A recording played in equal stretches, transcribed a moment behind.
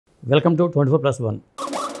Welcome to 24+1.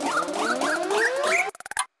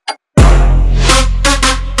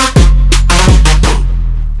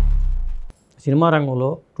 Cinema రంగంలో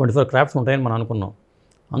 24 crafts ఉంటాయని మనం అనుకున్నాం.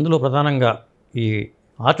 అందులో ప్రధానంగా ఈ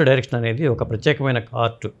ఆర్ట్ డైరెక్షన్ అనేది ఒక ప్రత్యేకమైన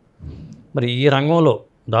ఆర్ట్. మరి ఈ రంగంలో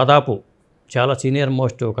దాదాపు చాలా సీనియర్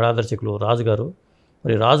మోస్ట్ కళాదర్శకులు రాజుగారు.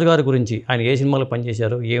 మరి రాజుగారి గురించి ఆయన ఏ సినిమాలో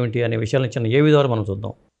పనిచేశారు, ఏమిటి అనే విషయాలను చిన్న ఏ విధాలు మనం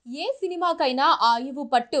చూద్దాం. ఏ సినిమాకైనా ఆయువు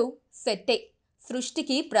పట్టు సెట్టే.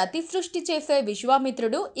 సృష్టికి ప్రతి సృష్టి చేసే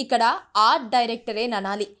విశ్వామిత్రుడు ఇక్కడ ఆర్ట్ డైరెక్టరే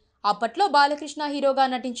ననాలి. అప్పట్లో బాలకృష్ణ హీరోగా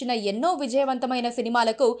నటించిన ఎన్నో విజయవంతమైన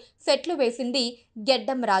సినిమాలకు సెట్లు వేసింది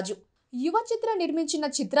గెడ్డం రాజు. యువ చిత్ర నిర్మించిన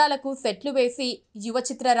చిత్రాలకు సెట్లు వేసి యువ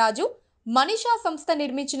చిత్ర రాజు, మనీషా సంస్థ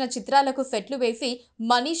నిర్మించిన చిత్రాలకు సెట్లు వేసి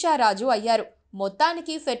మనీషా రాజు అయ్యారు.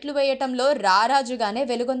 మొత్తానికి సెట్లు వేయటంలో రారాజుగానే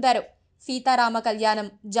వెలుగొందారు. సీతారామ కళ్యాణం,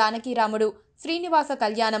 జానకీరాముడు, శ్రీనివాస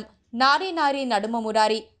కళ్యాణం, నారీ నారీ నడుమ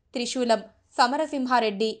మురారి, త్రిశూలం,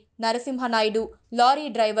 సమరసింహారెడ్డి, నరసింహనాయుడు, లారీ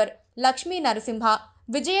డ్రైవర్, లక్ష్మీ నరసింహ,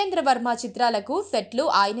 విజయేంద్ర వర్మ చిత్రాలకు సెట్లు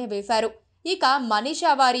ఆయనే వేశారు. ఇక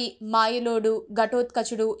మనీషా వారి మాయలోడు,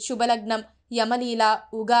 ఘటోత్కచుడు, శుభలగ్నం, యమలీల,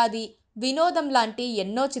 ఉగాది, వినోదం లాంటి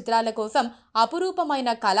ఎన్నో చిత్రాల కోసం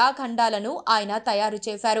అపురూపమైన కళాఖండాలను ఆయన తయారు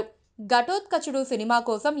చేశారు. ఘటోత్కచుడు సినిమా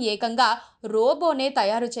కోసం ఏకంగా రోబోనే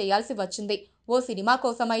తయారు చేయాల్సి వచ్చింది. ఓ సినిమా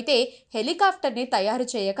కోసమైతే హెలికాప్టర్ని తయారు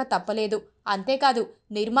చేయక తప్పలేదు. అంతేకాదు,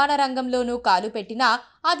 నిర్మాణ రంగంలోనూ కాలు పెట్టినా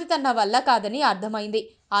అది తన వల్ల కాదని అర్థమైంది.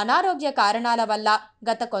 అనారోగ్య కారణాల వల్ల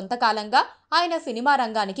గత కొంతకాలంగా ఆయన సినిమా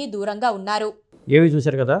రంగానికి దూరంగా ఉన్నారు. ఏవి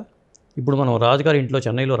చూశారు కదా. ఇప్పుడు మనం రాజుగారి ఇంట్లో,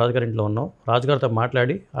 చెన్నైలో రాజుగారి ఇంట్లో ఉన్నాం. రాజుగారితో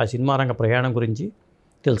మాట్లాడి ఆ సినిమా రంగ ప్రయాణం గురించి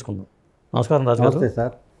తెలుసుకుందాం. నమస్కారం రాజుగారు.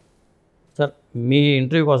 సార్, మీ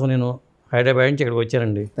ఇంటర్వ్యూ కోసం నేను హైదరాబాద్ నుంచి ఇక్కడికి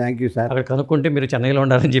వచ్చానండి. Thank you sir. అక్కడ కనుక్కుంటే మీరు చెన్నైలో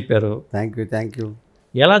ఉండాలని చెప్పారు. Thank you.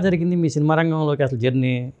 ఎలా జరిగింది మీ సినిమా రంగంలోకి అసలు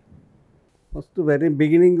జర్నీ? ఫస్ట్ వెరీ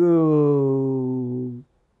బిగినింగ్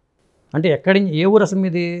అంటే ఎక్కడి నుంచి, ఏ ఊరు అసలు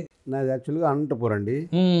మీది? నాది యాక్చువల్గా అనంతపూర్ అండి.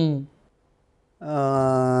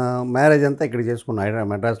 మ్యారేజ్ అంతా ఇక్కడ చేసుకున్నాను.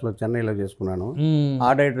 హైదరాబాద్, మెడ్రాస్లో, చెన్నైలో చేసుకున్నాను.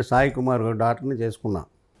 ఆ డైరెక్టర్ సాయి కుమార్ డాక్టర్ని చేసుకున్నా.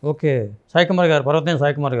 ఓకే, సాయి కుమార్ గారు, పర్వతనేని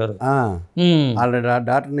సాయి కుమార్ గారు. ఆల్రెడీ ఆ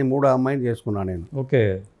డాక్టర్ని 3వ అమ్మాయిని చేసుకున్నాను నేను. ఓకే,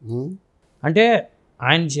 అంటే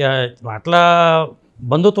ఆయన అట్లా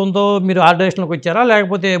బంధుత్వంతో మీరు ఆర్ట్ డైరెక్షన్లోకి వచ్చారా,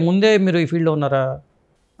 లేకపోతే ముందే మీరు ఈ ఫీల్డ్లో ఉన్నారా?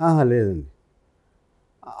 లేదండి,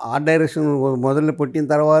 ఆర్ట్ డైరెక్షన్ మొదలు పుట్టిన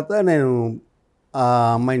తర్వాత నేను ఆ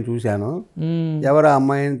అమ్మాయిని చూశాను. ఎవరు ఆ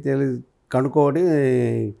అమ్మాయిని కనుక్కొని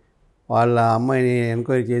వాళ్ళ అమ్మాయిని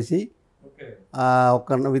ఎంక్వైరీ చేసి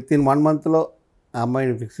విత్ ఇన్ 1 మంత్లో ఆ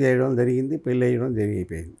అమ్మాయిని ఫిక్స్ చేయడం జరిగింది. పెళ్ళి వేయడం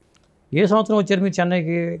జరిగిపోయింది. ఏ సంవత్సరం వచ్చారు మీరు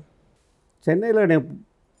చెన్నైకి? చెన్నైలో నేను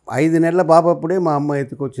 5 నెలల బాబప్పుడే మా అమ్మాయి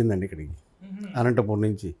ఎత్తుకొచ్చిందండి ఇక్కడికి, అనంతపూర్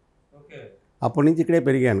నుంచి. అప్పటి నుంచి ఇక్కడే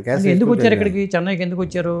పెరిగాను. ఎందుకు వచ్చారు ఇక్కడికి, చెన్నైకి ఎందుకు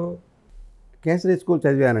వచ్చారు? కేసరి స్కూల్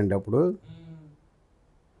చదివానండి అప్పుడు.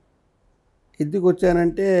 ఎందుకు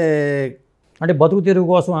వచ్చానంటే అంటే బతుకు తెరుగు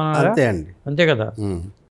కోసం. అంతే అండి, అంతే కదా.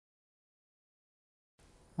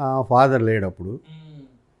 ఫాదర్ లేడు అప్పుడు,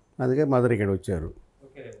 అందుకే మదర్ ఇక్కడ వచ్చారు.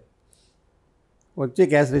 వచ్చి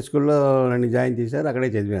కేసరి స్కూల్లో నన్ను జాయిన్ చేశారు.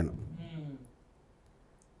 అక్కడే చదివాను.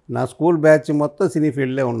 నా స్కూల్ బ్యాచ్ మొత్తం సినీ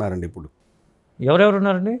ఫీల్డ్లే ఉన్నారండి ఇప్పుడు. ఎవరెవరు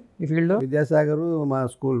ఉన్నారండి ఈ ఫీల్డ్లో? విద్యాసాగరు మా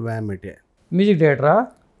స్కూల్ వ్యామెటే. మ్యూజిక్ డైరెక్టరా?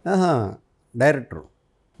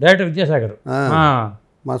 డైరెక్టర్ విద్యాసాగర్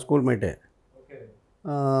మా స్కూల్ మేటే.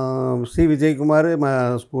 సి విజయ్ కుమార్ మా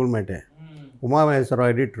స్కూల్ మేటే.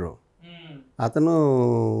 ఉమామహేశ్వరరావు ఎడిటరు. అతను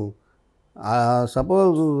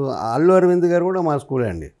సపోజ్ అల్లు అరవింద్ గారు కూడా మా స్కూలే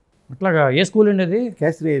అండి. అట్లాగా. ఏ స్కూల్ అండి అది?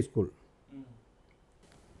 Kesari high school.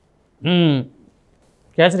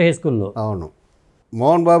 Kesari high స్కూల్లో. అవును.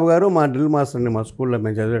 మోహన్ బాబు గారు మా డ్రిల్ మాస్టర్ అండి మా స్కూల్లో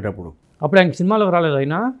మేము చదివేటప్పుడు. అప్పుడు ఆయన సినిమాలోకి రాలేదు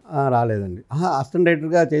ఆయన? రాలేదండి. అసిస్టెంట్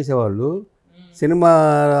డైరెక్టర్గా చేసేవాళ్ళు. సినిమా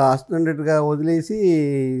అసిస్టెంట్ డైరెక్టర్గా వదిలేసి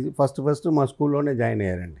ఫస్ట్ మా స్కూల్లోనే జాయిన్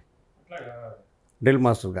అయ్యారండి డ్రిల్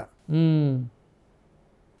మాస్టర్గా.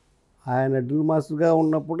 ఆయన డ్రిల్ మాస్టర్గా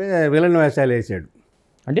ఉన్నప్పుడే విలన్ వేషాలు వేసాడు.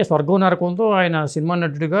 అంటే స్వర్గం నరకంతో ఆయన సినిమా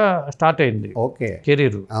నటుడిగా స్టార్ట్ అయింది. Okay,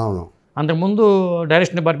 career. అవును. అంతకుముందు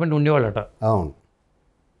డైరెక్షన్ డిపార్ట్మెంట్ ఉండేవాళ్ళట. అవును.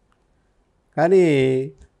 కానీ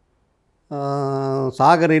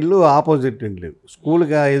సాగర్ ఇల్లు ఆపోజిట్ ఇల్లు,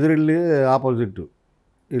 స్కూల్కి ఎదురిల్లు ఆపోజిట్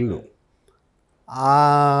ఇల్లు.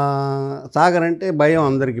 సాగర్ అంటే భయం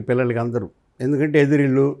అందరికీ, పిల్లలకి అందరూ. ఎందుకంటే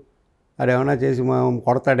ఎదురిల్లు, అదేమన్నా చేసి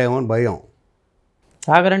కొడతాడేమో అని భయం.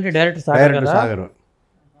 సాగర్ అంటే డైరెక్టర్ సాగర్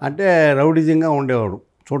అంటే రౌడిజంగా ఉండేవాడు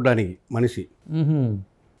చూడ్డానికి.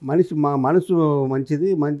 మా మనసు మంచిది,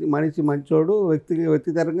 మనిషి మంచోడు,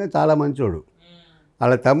 వ్యక్తిగతంగా చాలా మంచోడు.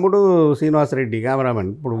 వాళ్ళ తమ్ముడు శ్రీనివాసరెడ్డి కెమెరామెన్,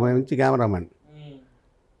 ఇప్పుడు మంచి కెమెరామెన్.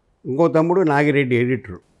 ఇంకో తమ్ముడు నాగిరెడ్డి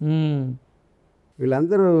ఎడిటరు.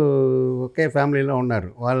 వీళ్ళందరూ ఒకే ఫ్యామిలీలో ఉన్నారు.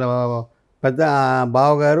 వాళ్ళ పెద్ద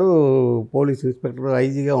బావగారు పోలీస్ ఇన్స్పెక్టర్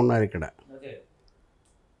ఐజీగా ఉన్నారు ఇక్కడ.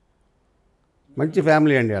 మంచి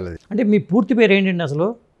ఫ్యామిలీ అండి వాళ్ళది. అంటే మీ పూర్తి పేరు ఏంటండి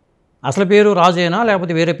అసలు పేరు రాజేనా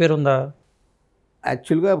లేకపోతే వేరే పేరు ఉందా?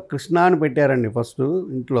 యాక్చువల్గా కృష్ణ అని పెట్టారండి ఫస్ట్.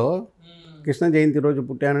 ఇంట్లో కృష్ణ జయంతి రోజు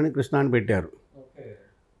పుట్టానని కృష్ణ అని పెట్టారు.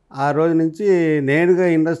 ఆ రోజు నుంచి నేనుగా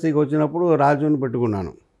ఇండస్ట్రీకి వచ్చినప్పుడు రాజుని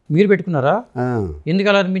పెట్టుకున్నాను. మీరు పెట్టుకున్నారా? ఎందుకు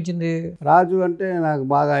అలా అనిపించింది? రాజు అంటే నాకు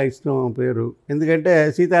బాగా ఇష్టం పేరు. ఎందుకంటే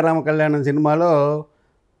సీతారామ కళ్యాణం సినిమాలో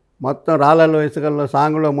మొత్తం రాళ్ళలో ఇసుకల్లో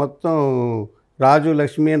సాంగ్లో మొత్తం రాజు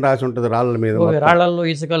లక్ష్మి అని రాసి ఉంటుంది రాళ్ళ మీద. రాళ్ళల్లో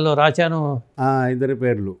ఇసుకల్లో రాశాను ఇద్దరి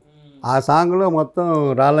పేర్లు. ఆ సాంగ్లో మొత్తం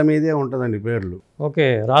రాళ్ళ మీదే ఉంటుందండి పేర్లు. ఓకే,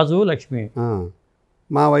 రాజు లక్ష్మి.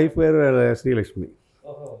 మా వైఫ్ పేరు శ్రీలక్ష్మి.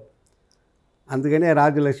 అందుకనే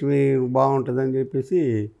రాజలక్ష్మి బాగుంటుందని చెప్పేసి.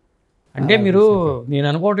 అంటే మీరు నేను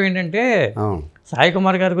అనుకోవటం ఏంటంటే సాయి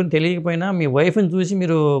కుమార్ గారి గురించి తెలియకపోయినా మీ వైఫ్ని చూసి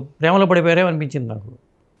మీరు ప్రేమలో పడిపోయారే అనిపించింది నాకు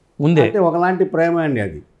ముందే. అంటే ఒకలాంటి ప్రేమ అండి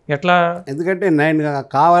అది. ఎట్లా? ఎందుకంటే నేను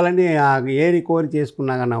కావాలని ఏరి కోరి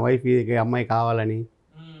చేసుకున్నాక నా వైఫ్ అమ్మాయి కావాలని,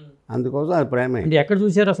 అందుకోసం అది ప్రేమ. అంటే ఎక్కడ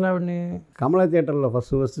చూశారు అసలు ఆవిడని? కమలా థియేటర్లో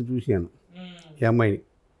ఫస్ట్ చూశాను ఈ అమ్మాయిని.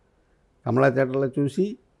 కమలా థియేటర్లో చూసి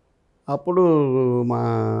అప్పుడు మా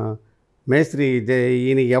మేస్త్రి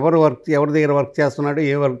ఈయన ఎవరి దగ్గర వర్క్ చేస్తున్నాడు,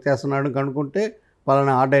 ఏ వర్క్ చేస్తున్నాడు కనుక్కుంటే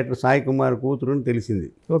పలానా ఆర్ట్ డైరెక్టర్ సాయి కుమార్ కూతురు అని తెలిసింది.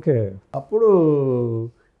 ఓకే. అప్పుడు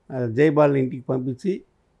జైబాల్ని ఇంటికి పంపించి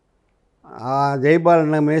ఆ జైబాల్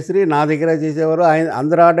మేస్త్రి నా దగ్గర చేసేవారు. ఆయన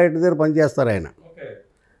అందరు ఆర్ట్ డైరెక్టర్ దగ్గర పనిచేస్తారు. ఆయన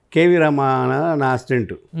కేవీ రామ నా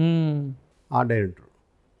అసిస్టెంట్ ఆర్ట్ డైరెక్టర్.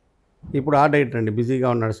 ఇప్పుడు ఆర్ట్ డైరెక్టర్ అండి, బిజీగా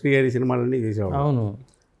ఉన్నాడు. శ్రీహరి సినిమాలన్నీ చేసేవాడు. అవును.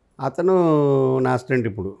 అతను నా అసిస్టెంట్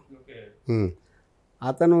ఇప్పుడు.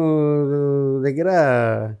 అతను దగ్గర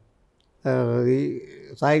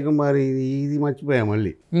సాయి కుమార్ ఇది మర్చిపోయాం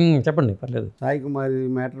మళ్ళీ. చెప్పండి, పర్లేదు. సాయి కుమార్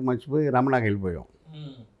మ్యాటర్ మర్చిపోయి రమణాకి వెళ్ళిపోయాం.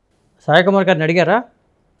 సాయి కుమార్ గారిని అడిగారా?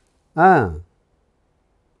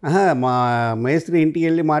 మా మేస్త్రి ఇంటికి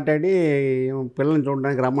వెళ్ళి మాట్లాడి పిల్లల్ని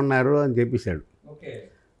చూడడానికి రమ్మన్నారు అని చెప్పేశాడు.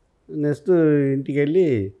 నెక్స్ట్ ఇంటికి వెళ్ళి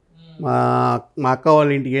మా అక్క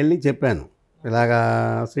వాళ్ళ ఇంటికి వెళ్ళి చెప్పాను, ఇలాగా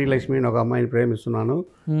శ్రీలక్ష్మిని ఒక అమ్మాయిని ప్రేమిస్తున్నాను,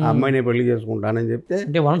 ఆ అమ్మాయిని పెళ్లి చేసుకుంటానని చెప్తే.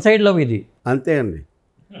 అంటే వన్ సైడ్ లవ్ ఇది. అంతే అండి.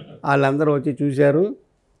 వాళ్ళందరూ వచ్చి చూశారు,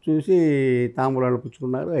 చూసి తాంబూలాలు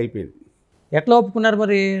పుచ్చుకున్నారు, అయిపోయింది. ఎట్లా ఒప్పుకున్నారు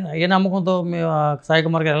మరి? ఏ నమ్మకంతో సాయి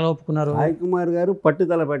కుమార్ గారు ఎలా ఒప్పుకున్నారు? సాయి కుమార్ గారు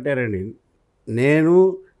పట్టుదల పెట్టారండి. నేను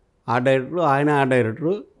ఆ డైరెక్టరు, ఆయన ఆ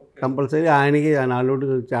డైరెక్టరు, కంపల్సరీ ఆయనకి ఆయన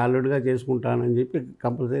అల్లుడిగా చేసుకుంటానని చెప్పి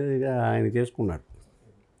కంపల్సరీగా ఆయన చేసుకున్నారు,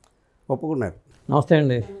 ఒప్పుకున్నారు. నమస్తే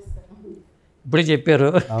అండి. ఇప్పుడే చెప్పారు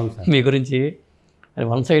మీ గురించి, అది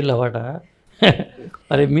వన్ సైడ్ లవ్ అట.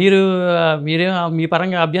 మరి మీరేం మీ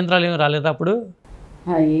పరంగా అభ్యంతరాలు ఏమి రాలేదు అప్పుడు?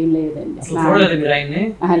 ఏం లేదండి. చూడలేదు మీరు ఆయన్ని?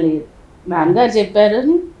 లేదు, నాన్నగారు చెప్పారు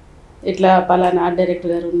ఇట్లా పలానా ఆర్ట్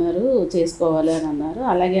డైరెక్టర్ గారు ఉన్నారు చేసుకోవాలి అని అన్నారు.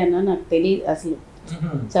 అలాగే అన్నా, నాకు తెలియదు అసలు,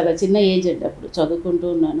 చాలా చిన్న ఏజ్ అండి అప్పుడు, చదువుకుంటూ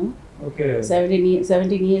ఉన్నాను. 17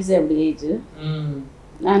 years అప్పుడు ఏజ్.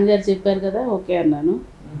 నాన్నగారు చెప్పారు కదా, ఓకే అన్నాను.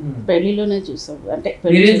 పెళ్లిలోనే చూసాం. అంటే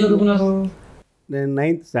నేను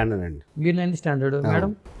 9th స్టాండర్డ్ అండి. మీరు 9th స్టాండర్డ్ మేడం?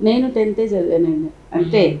 నేను 10th చదివానండి.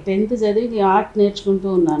 అంటే 10th చదివి ఆర్ట్ నేర్చుకుంటూ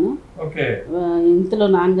ఉన్నాను. ఇంతలో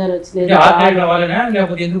నాన్నగారు వచ్చలేదు.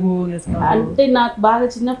 అంటే నాకు బాగా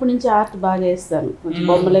చిన్నప్పటి నుంచి ఆర్ట్ బాగా వేస్తాను, కొంచెం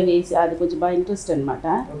బొమ్మలు వేసి అది కొంచెం బాగా ఇంట్రెస్ట్ అనమాట.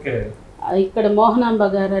 ఇక్కడ మోహనాంబ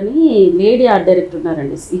గారు అని లేడీ ఆర్ట్ డైరెక్టర్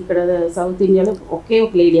ఉన్నారండి ఇక్కడ సౌత్ ఇండియాలో, ఒకే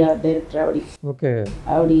ఒక లేడీ ఆర్ట్ డైరెక్టర్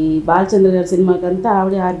ఆవిడ బాలచంద్ర గారి సినిమాకంతా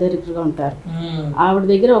ఆవిడ ఆర్ట్ డైరెక్టర్గా ఉంటారు. ఆవిడ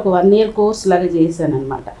దగ్గర ఒక 1 year కోర్స్ లాగా చేశాను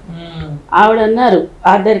అనమాట. ఆవిడ అన్నారు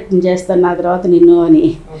ఆర్ట్ డైరెక్టింగ్ చేస్తాను నా తర్వాత నిన్ను అని.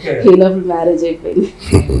 ఈ లోపల మ్యారేజ్ అయిపోయింది.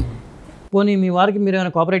 పోనీ మీ వారికి మీరు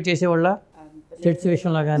ఏమైనా కోఆపరేట్ చేసేవాళ్ళ సెట్స్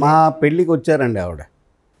విషయంలో? మా పెళ్ళికి వచ్చారండి ఆవిడ,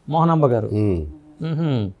 మోహనాంబ గారు.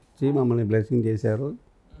 మమ్మల్ని బ్లెస్సింగ్ చేశారు.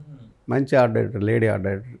 మంచి art director, lady art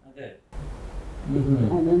director.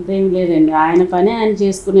 అదంతా ఏం లేదండి, ఆయన పని ఆయన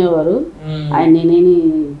చేసుకునేవారు. ఆయన నేనేమి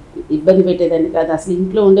ఇబ్బంది పెట్టేదాన్ని కాదు. అసలు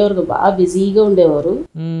ఇంట్లో ఉండేవారు, బాగా బిజీగా ఉండేవారు.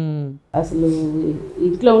 అసలు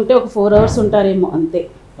ఇంట్లో ఉంటే ఒక 4 hours ఉంటారేమో అంతే,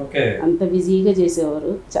 అంత బిజీగా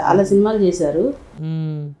చేసేవారు. చాలా సినిమాలు చేశారు.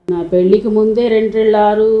 నా పెళ్ళికి ముందే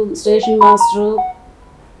 2 స్టేషన్ మాస్టరు,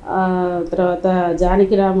 తర్వాత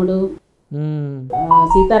జానకి రాముడు,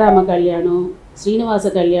 సీతారామ కళ్యాణం, శ్రీనివాస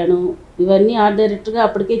కళ్యాణం, ఇవన్నీ ఆర్ట్ డైరెక్టర్గా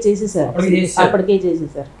అప్పటికే చేసేసారు.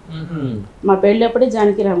 మా పెళ్ళప్పుడే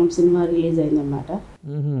జానకి రాముడు సినిమా రిలీజ్ అయిందన్నమాట.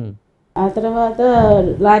 ఆ తర్వాత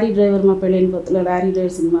లారీ డ్రైవర్, మా పెళ్ళైన కొత్తలో లారీ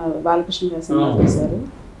డ్రైవర్ సినిమా బాలకృష్ణ గారి సినిమా చేశారు.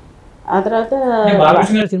 ఆ తర్వాత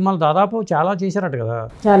సినిమాలు దాదాపు చాలా చేశారట కదా?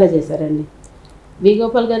 చాలా చేశారండి. వి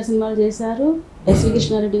గోపాల్ గారి సినిమాలు చేశారు, ఎస్వి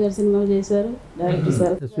కృష్ణారెడ్డి గారి సినిమాలు చేశారు డైరెక్టర్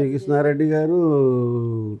సార్. ఎస్వి కృష్ణారెడ్డి గారు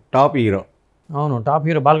టాప్ హీరో. అవును, టాప్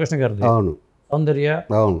హీరో బాలకృష్ణ గారు. అవును, సౌందర్య.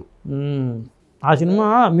 అవును ఆ సినిమా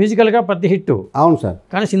మ్యూజికల్గా పెద్ద హిట్. అవును సార్.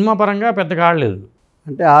 కానీ సినిమా పరంగా పెద్దగా ఆడలేదు.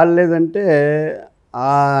 అంటే ఆడలేదంటే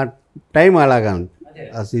ఆ టైం అలాగా ఉంది,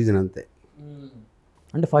 ఆ సీజన్ అంతే.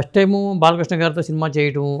 అంటే ఫస్ట్ టైము బాలకృష్ణ గారితో సినిమా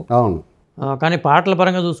చేయటం. అవును. కానీ పాటల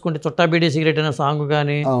పరంగా చూసుకుంటే చుట్టా బీడీ సిగరెట్ అనే సాంగ్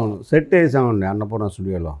కానీ. అవును, సెట్ వేసామండి అన్నపూర్ణ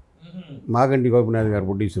స్టూడియోలో. మాగంటి గోపినాథ్ గారు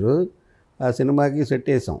ప్రొడ్యూసరు. ఆ సినిమాకి సెట్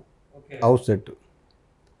వేసాం, హౌస్ సెట్.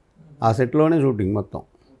 ఆ సెట్లోనే షూటింగ్ మొత్తం.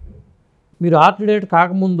 మీరు ఆర్ట్ డైరెక్టర్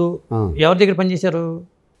కాకముందు ఎవరి దగ్గర పనిచేశారు?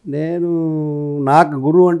 నాకు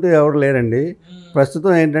గురువు అంటూ ఎవరు లేరండి.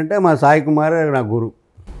 ప్రస్తుతం ఏంటంటే మా సాయి కుమార్ నా గురువు.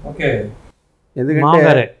 ఎందుకంటే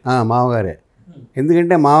మామగారే.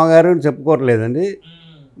 ఎందుకంటే మామగారు చెప్పుకోవట్లేదండి.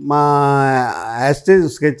 మా యాస్టేజ్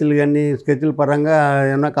స్కెచ్లు కానీ స్కెచ్ల పరంగా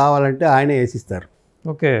ఏమన్నా కావాలంటే ఆయనే వేసిస్తారు.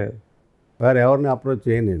 ఓకే. వేరే ఎవరిని అప్రోచ్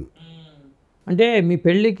చేయను నేను. అంటే మీ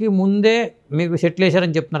పెళ్ళికి ముందే మీకు సెట్లు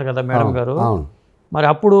వేసారని చెప్తున్నారు కదా మేడం గారు. అవును. మరి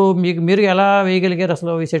అప్పుడు మీరు ఎలా వేయగలిగారు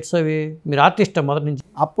అసలు ఈ సెట్స్ అవి? మీరు ఆర్టిస్ట్ మొదటి నుంచి?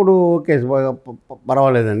 అప్పుడు ఓకే,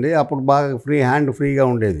 పర్వాలేదండి. అప్పుడు బాగా హ్యాండ్ ఫ్రీగా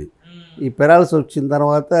ఉండేది. ఈ పెరాల్స్ వచ్చిన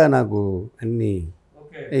తర్వాత నాకు అన్నీ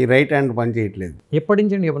ఈ రైట్ హ్యాండ్ పని చేయట్లేదు. ఎప్పటి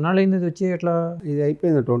నుంచి అండి? ఎప్పుడు నాళ్ళు అయింది వచ్చి ఎట్లా? ఇది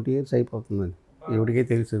అయిపోయింది, 20 years అయిపోతుందండి. ఎవరికే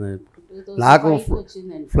తెలిసింది. నాకు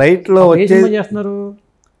ఫ్లైట్లో వచ్చే చేస్తున్నారు.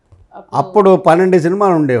 అప్పుడు 12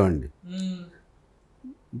 సినిమాలు ఉండేవండి.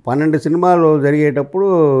 12 సినిమాలు జరిగేటప్పుడు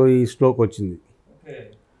ఈ స్ట్రోక్ వచ్చింది.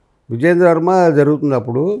 విజేంద్ర వర్మ జరుగుతుంది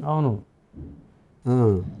అప్పుడు. అవును.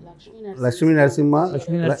 లక్ష్మీ నరసింహ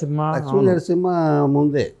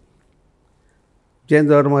ముందే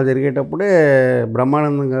విజేంద్ర వర్మ జరిగేటప్పుడే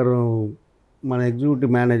బ్రహ్మానందం గారు మన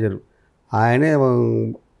ఎగ్జిక్యూటివ్ మేనేజర్, ఆయనే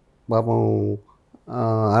పాపం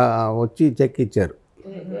వచ్చి చెక్ ఇచ్చారు.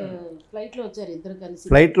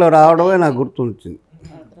 ఫ్లైట్లో రావడమే నాకు గుర్తుంచింది.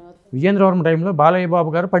 విజేంద్ర వర్మ టైంలో బాలయ్య బాబు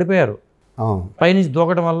గారు పడిపోయారు. పైనుంచి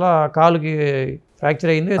దూకడం వల్ల కాలుకి ఫ్రాక్చర్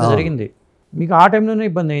అయింది, ఏదో జరిగింది. మీకు ఆ టైంలోనే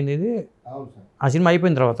ఇబ్బంది అయింది ఇది? ఆ సినిమా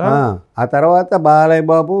అయిపోయిన తర్వాత? ఆ తర్వాత బాలయ్య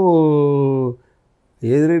బాబు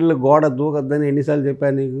ఎదురిళ్ళు గోడ దూకద్దని ఎన్నిసార్లు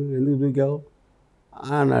చెప్పాను నీకు, ఎందుకు దూకావు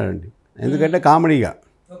అన్నాడండి. ఎందుకంటే కామెడీగా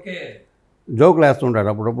జోకులు వేస్తుంటాడు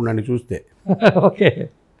అప్పుడప్పుడు నన్ను చూస్తే. ఓకే.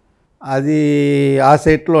 అది ఆ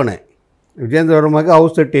సెట్లోనే విజేంద్ర వర్మకి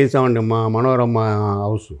హౌస్ సెట్ వేసామండి, మా మనోరమ్మ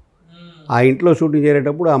హౌస్. ఆ ఇంట్లో షూటింగ్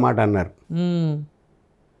చేసేటప్పుడు ఆ మాట అన్నారు.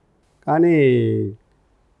 కానీ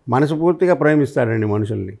మనస్ఫూర్తిగా ప్రేమిస్తాడండి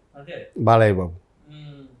మనుషుల్ని బాలయ్య బాబు.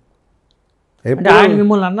 ఆయన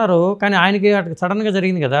మిమ్మల్ని అన్నారు కానీ ఆయనకి సడన్గా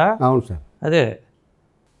జరిగింది కదా. అవును సార్. అదే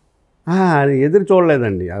ఎదురు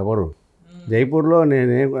చూడలేదండి ఎవరు. జైపూర్లో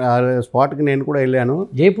నేను స్పాట్కి నేను కూడా వెళ్ళాను.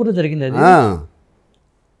 జైపూర్లో జరిగింది అది.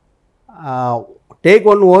 టేక్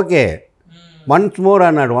 1 ఓకే, వన్ మోర్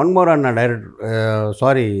అన్నాడు డైరెక్టర్.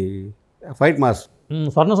 సారీ, ఫైట్ మాస్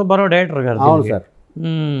స్వర్ణ సుబ్బారావు డైరెక్టర్ గారు. అవును సార్.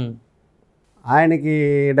 ఆయనకి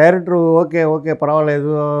డైరెక్టర్ ఓకే పర్వాలేదు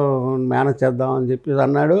మేనేజ్ చేద్దాం అని చెప్పి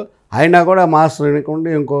అన్నాడు. అయినా కూడా మాస్టర్ వినకుండా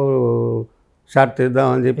ఇంకో షాట్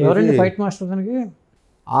తీద్దామని చెప్పి. ఫైట్ మాస్టర్ దానికి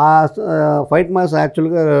ఆ ఫైట్ మాస్టర్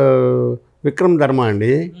యాక్చువల్గా విక్రమ్ ధర్మ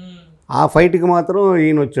అండి. ఆ ఫైట్కి మాత్రం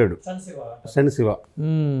ఈయన వచ్చాడు, శనిశివ.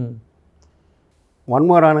 వన్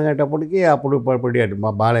మోర్ అనగేటప్పటికి అప్పుడు పడ్డాడు,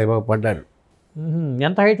 మా బాలయ్య బాబు పడ్డాడు.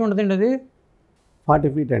 ఎంత హైట్ ఉంటుందండి అది? 40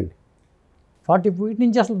 feet అండి. 40 feet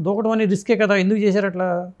నుంచి అసలు దూకడం అనేది రిస్కే కదా, ఎందుకు చేశారు అట్లా?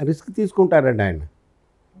 రిస్క్ తీసుకుంటారండి ఆయన.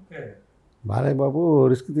 బాలయ్య బాబు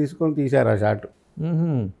రిస్క్ తీసుకొని తీశారు ఆ షాట్.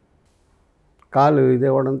 కాలు ఇది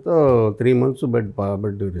ఇవ్వడంతో 3 months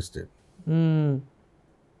bed rest.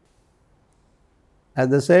 At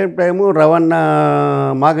the same time రవణ,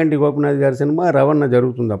 మాగంటి గోపినాథ్ గారి సినిమా రవణ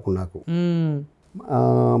జరుగుతుంది అప్పుడు నాకు.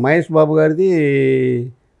 మహేష్ బాబు గారిది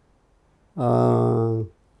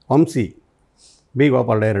వంశీ, బి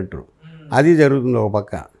గోపాల్ డైరెక్టర్, అది జరుగుతుంది ఒక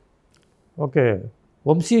పక్క. ఓకే.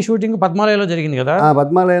 వంశీ షూటింగ్ పద్మాలయలో జరిగింది కదా?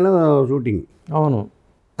 పద్మాలయలో షూటింగ్. అవును.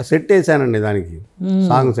 సెట్ వేసానండి దానికి,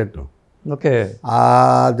 సాంగ్ సెట్. ఓకే.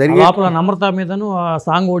 జరిగే లోపల నమ్రత మీదను ఆ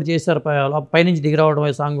సాంగ్ ఒకటి చేశారు, పైనుంచి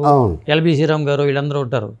దిగిరావడం సాంగ్. ఎల్బి శ్రీరామ్ గారు వీళ్ళందరూ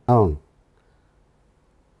ఉంటారు. అవును.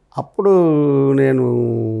 అప్పుడు నేను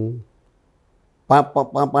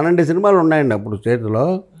 12 సినిమాలు ఉన్నాయండి అప్పుడు చేతిలో.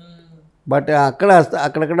 బట్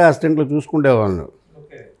అక్కడక్కడ అసిస్టెంట్లు చూసుకునేవాళ్ళు.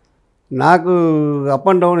 నాకు అప్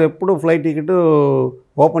అండ్ డౌన్ ఎప్పుడు ఫ్లైట్ టికెట్,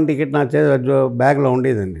 ఓపెన్ టికెట్ నా బ్యాగ్లో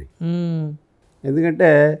ఉండేదండి. ఎందుకంటే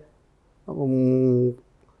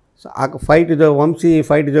ఫైట్, వంశీ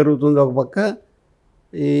ఫైట్ జరుగుతుంది ఒక పక్క,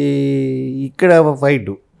 ఇక్కడ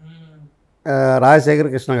ఫైటు రాజశేఖర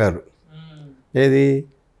కృష్ణ గారు, ఏది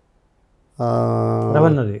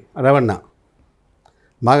రవణ,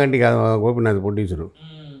 మాగంటి గోపినాథ్ ప్రొడ్యూసరు.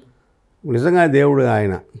 నిజంగా దేవుడు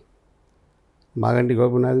ఆయన, మాగంటి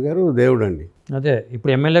గోపినాథ్ గారు దేవుడు అండి. అదే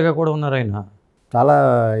ఇప్పుడు ఎమ్మెల్యేగా కూడా ఉన్నారు ఆయన. చాలా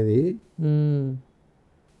ఇది.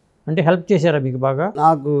 అంటే హెల్ప్ చేశారా మీకు బాగా?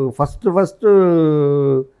 నాకు ఫస్ట్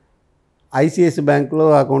ఐసిఐసి బ్యాంకులో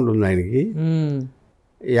అకౌంట్ ఉంది ఆయనకి.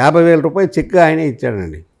 50,000 రూపాయలు చెక్ ఆయనే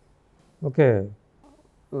ఇచ్చాడండి. ఓకే.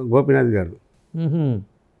 గోపీనాథ్ గారు,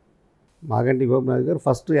 మాగంటి గోపీనాథ్ గారు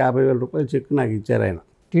ఫస్ట్ 50,000 రూపాయలు చెక్ నాకు ఇచ్చారు ఆయన,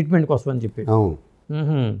 ట్రీట్మెంట్ కోసం అని చెప్పి. అవును.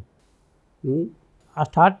 ఆ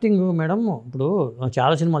స్టార్టింగ్ మేడం, ఇప్పుడు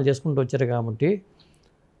చాలా సినిమాలు చేసుకుంటూ వచ్చారు కాబట్టి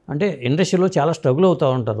అంటే ఇండస్ట్రీలో చాలా స్ట్రగుల్ అవుతూ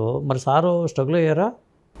ఉంటారు. మరి సారు స్ట్రగుల్ అయ్యారా?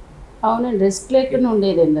 అవునండి, రెస్ట్ లేకుండా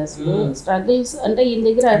ఉండేదండి. అసలు స్ట్రగుల్స్ అంటే ఈయన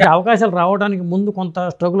దగ్గర అవకాశాలు రావడానికి ముందు కొంత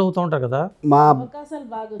స్ట్రగుల్ అవుతూ ఉంటారు కదా. మా అవకాశాలు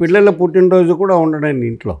బాగా పిల్లల పుట్టినరోజు కూడా ఉండడండి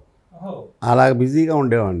ఇంట్లో, అలా బిజీగా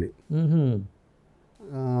ఉండేవాడిని.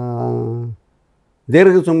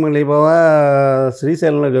 దీర్ఘ సుమలి భవ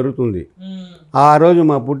శ్రీశైలంలో జరుగుతుంది. ఆ రోజు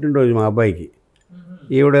మా పుట్టినరోజు మా అబ్బాయికి.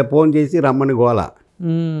 ఈవిడ ఫోన్ చేసి రమ్మని గోల.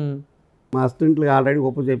 మా అసిస్టెంట్లకి ఆల్రెడీ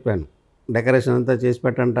చెప్పాను, డెకరేషన్ అంతా చేసి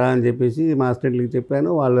పెట్టంట అని చెప్పేసి మా అసిస్టెంట్లకి చెప్పాను.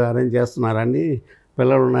 వాళ్ళు అరేంజ్ చేస్తున్నారని,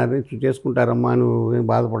 పిల్లలు ఉన్నారని చేసుకుంటారమ్మా, నువ్వు ఏం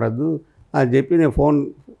బాధపడద్దు అని చెప్పి నేను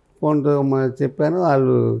ఫోన్తో చెప్పాను.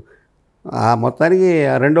 వాళ్ళు మొత్తానికి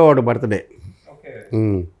రెండో వాడు బర్త్డే.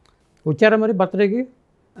 వచ్చారా మరి బర్త్డేకి?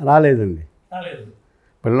 రాలేదండి.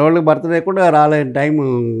 పిల్లవాళ్ళకి బర్త్డే కూడా రాలేని టైం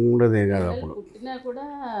ఉండదే కదా అప్పుడు. పుట్టినా కూడా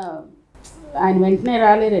ఆయన వెంటనే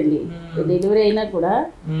రాలేరండి. డెలివరీ అయినా కూడా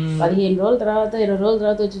 15 రోజుల తర్వాత 20 రోజుల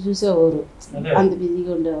తర్వాత వచ్చి చూసేవారు, అంత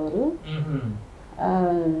బిజీగా ఉండేవారు.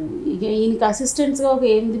 ఇక ఈయనకి అసిస్టెంట్స్గా ఒక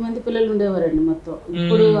 8 మంది పిల్లలు ఉండేవారండి మొత్తం.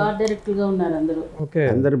 ఇప్పుడు ఆర్ట్ డైరెక్టర్గా ఉన్నారు అందరూ.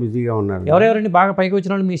 అందరూ బిజీగా ఉన్నారు. ఎవరెవరండి బాగా పైకి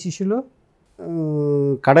వచ్చిన వాళ్ళు మీ శిష్యులు?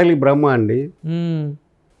 కడలి బ్రహ్మ అండి,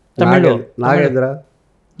 నాగేంద్ర.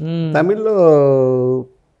 తమిళ్లో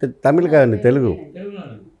తమిళ్ కాదండి,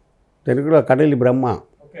 తెలుగులో కడలి బ్రహ్మ,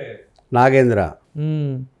 నాగేంద్ర,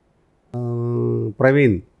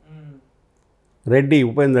 ప్రవీణ్ రెడ్డి,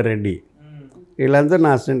 ఉపేందర్ రెడ్డి, వీళ్ళందరూ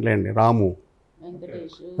నా అసిస్టెంట్లే అండి. రాము,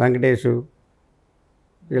 వెంకటేష్,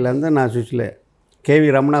 వీళ్ళందరూ నా శిష్యులే. KV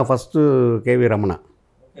Ramana first, KV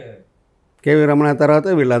Ramana తర్వాత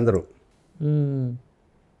వీళ్ళందరూ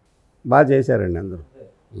బాగా చేశారండి అందరూ.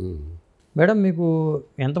 మేడం మీకు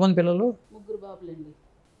ఎంతమంది పిల్లలు? 3 బాబులండి.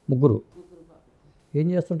 3. ఏం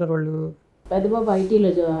చేస్తుంటారు వాళ్ళు? పెద్ద బాబు ఐటీలో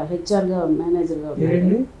హెచ్ఆర్గా మేనేజర్గా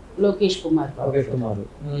ఉన్నాడు, లోకేష్ కుమార్.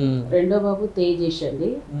 రెండో బాబు తేజేష్ అండి,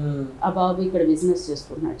 ఆ బాబు ఇక్కడ బిజినెస్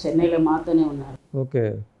చేసుకుంటున్నాడు, చెన్నైలో మాతోనే ఉన్నారు. ఓకే.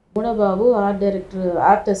 మూడో బాబు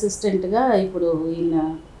ఆర్ట్ అసిస్టెంట్గా ఇప్పుడు ఈయన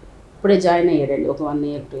ఇప్పుడే జాయిన్ అయ్యాడండి, ఒక 1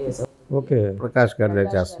 year 2 years. ఓకే. ప్రకాష్ గారి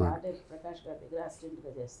దగ్గర చేస్తున్నాడు. ప్రకాష్ గారి దగ్గర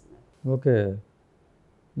అసిస్టెంట్గా చేస్తున్నాడు. ఓకే.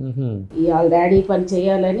 వాళ్ళ డాడీ పని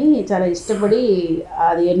చేయాలని చాలా ఇష్టపడి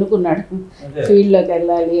అది ఎన్నుకున్నాడు, ఫీల్డ్లోకి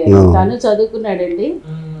వెళ్ళాలి అని. తను చదువుకున్నాడండి,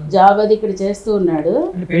 జాబ్ అది ఇక్కడ చేస్తూ ఉన్నాడు.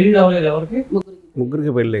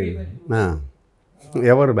 ముగ్గురికి పెళ్ళి,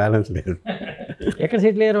 ఎవరు బ్యాలెన్స్ లేదు. ఎక్కడ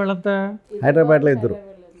సెటిల్ అయ్యారు వాళ్ళంతా? హైదరాబాద్లో 2.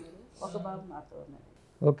 ఒక బాబు మాతో ఉన్నాడు.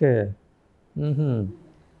 ఓకే.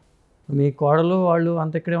 మీ కోడలు వాళ్ళు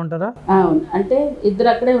అంత ఇక్కడే ఉంటారా? అవును, అంటే 2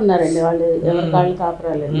 అక్కడే ఉన్నారండి, వాళ్ళు ఎవరి కాళ్ళు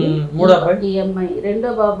కాపురాలండి. ఈ అమ్మాయి రెండో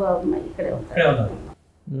బాబు అమ్మాయి ఇక్కడే ఉంటారు.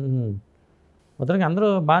 మొత్తానికి అందరూ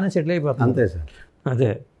బాగానే సెటిల్ అయిపోతారు. అంతే సార్.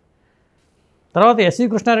 అదే. తర్వాత ఎస్వి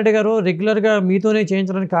కృష్ణారెడ్డి గారు రెగ్యులర్గా మీతోనే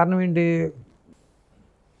చేయించడానికి కారణం ఏంటి?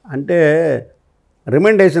 అంటే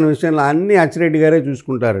రికమెండేషన్ విషయంలో అన్నీ అచ్చిరెడ్డి గారే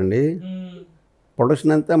చూసుకుంటారండి.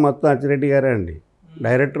 ప్రొడక్షన్ అంతా మొత్తం అచ్చిరెడ్డి గారే అండి.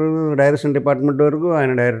 డైరెక్షన్ డిపార్ట్మెంట్ వరకు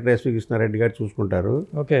ఆయన డైరెక్టర్ ఎస్వి కృష్ణారెడ్డి గారు చూసుకుంటారు.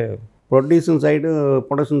 ఓకే. ప్రొడక్షన్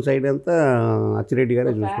సైడ్ అంతా అచ్చిరెడ్డి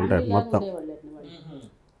గారే చూసుకుంటారు మొత్తం.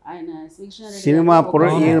 సినిమా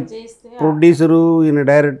ప్రొడ్యూసరు, ఈయన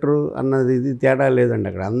డైరెక్టరు అన్నది ఇది తేడా లేదండి.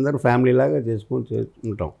 అక్కడ అందరూ ఫ్యామిలీ లాగా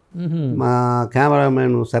చేసుకుంటాం. మా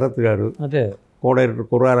కెమెరామెన్ శరత్ గారు, కో డైరెక్టర్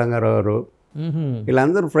కుర్రారంగారావు గారు,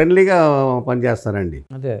 వీళ్ళందరూ ఫ్రెండ్లీగా పనిచేస్తారండి.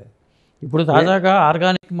 అదే. ఇప్పుడు తాజాగా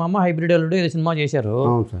ఆర్గానిక్ మామ హైబ్రిడ్ అల్లుడు ఏదో సినిమా చేశారు.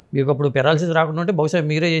 అవును సార్. మీకు అప్పుడు పెరాలసిస్ రాకుండా ఉంటే బహుశా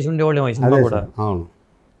మీరే చేసి ఉండేవాళ్ళేమో ఈ సినిమా కూడా. అవును.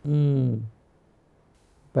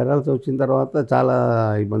 పెరాలసిస్ వచ్చిన తర్వాత చాలా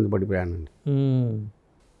ఇబ్బంది పడిపోయానండి.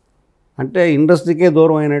 అంటే ఇండస్ట్రీకే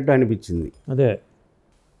దూరం అయినట్టు అనిపించింది. అదే.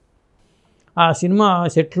 ఆ సినిమా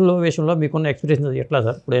సెట్లు విషయంలో మీకున్న ఎక్స్పీరియన్స్ ఎట్లా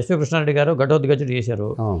సార్? ఇప్పుడు ఎస్వి కృష్ణారెడ్డి గారు ఘటోద్గజుడు చేశారు,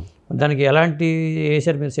 దానికి ఎలాంటి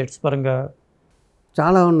వేశారు మీరు సెట్స్ పరంగా?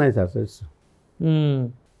 చాలా ఉన్నాయి సార్ సెట్స్.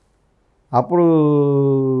 అప్పుడు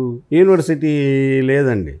యూనివర్సిటీ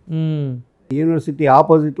లేదండి, యూనివర్సిటీ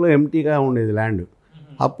ఆపోజిట్లో ఎంటీగా ఉండేది ల్యాండ్.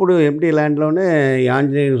 అప్పుడు ఎంటీ ల్యాండ్లోనే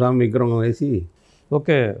ఆంజనేయ స్వామి విగ్రహం వేసి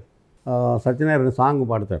ఓకే సత్యనారాయణ సాంగ్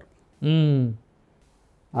పాడతారు.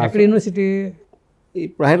 ఎక్కడ యూనివర్సిటీ?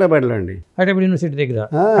 ఇప్పుడు హైదరాబాద్లో అండి. హైదరాబాద్ యూనివర్సిటీ దగ్గర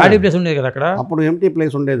ఖాళీ ప్లేస్ ఉండేది కదా అక్కడ. అప్పుడు ఎంటీ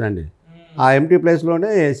ప్లేస్ ఉండేదండి, ఆ ఎంటీ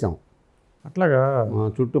ప్లేస్లోనే వేసాం. అట్లాగా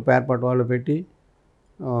చుట్టూ పేర్పాటు వాళ్ళు పెట్టి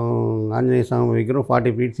ఆంజనేయ స్వామి విగ్రహం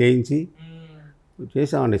 40 ఫీట్ చేయించి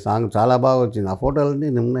చేసామండి. సాంగ్ చాలా బాగా వచ్చింది. ఆ ఫోటోలన్నీ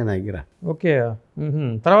ఉన్నాయి నా దగ్గర. ఓకే.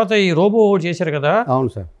 తర్వాత ఈ రోబో చేశారు కదా? అవును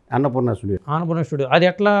సార్, అన్నపూర్ణ స్టూడియో. అది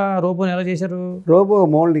ఎట్లా రోబోని ఎలా చేశారు? రోబో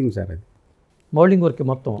మోల్డింగ్ సార్, అది మోల్డింగ్ వర్క్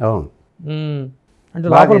మొత్తం. అవును. అంటే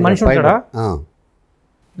లోపల మనిషి ఉంటాడా?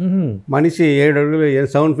 మనిషి 7 అడుగులు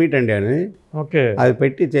 7 ఫీట్ అండి అని. ఓకే. అది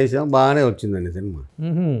పెట్టి చేసాం, బాగానే వచ్చిందండి సినిమా.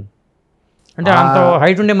 అంటే అంత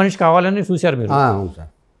హైట్ ఉండే మనిషి కావాలని చూశారు మీరు? అవును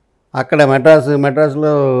సార్. అక్కడ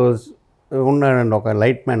మెడ్రాస్లో ఉన్నాడండి ఒక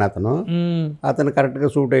లైట్ మ్యాన్, అతను కరెక్ట్గా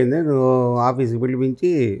సూట్ అయింది. ఆఫీస్కి పిలిపించి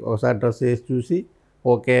ఒకసారి డ్రెస్ వేసి చూసి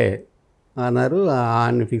ఓకే అన్నారు.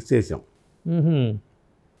 ఆయన్ని ఫిక్స్ చేసాం.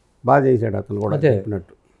 బాగా చేశాడు అతను కూడా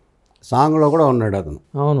చెప్పినట్టు. సాంగ్లో కూడా ఉన్నాడు అతను.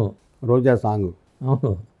 అవును, రోజా సాంగ్.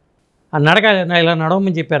 అవును. ఆ నడక ఇలా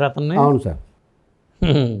నడవమని చెప్పారు అతన్ని? అవును సార్.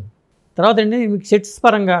 తర్వాత అండి మీకు సెట్స్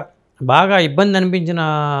పరంగా బాగా ఇబ్బంది అనిపించిన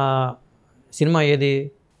సినిమా ఏది?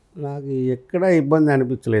 నాకు ఎక్కడా ఇబ్బంది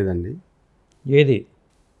అనిపించలేదండి.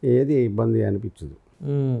 ఏది ఇబ్బంది అనిపించదు.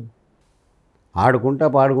 ఆడుకుంటా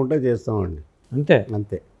పాడుకుంటా చేస్తామండి, అంతే.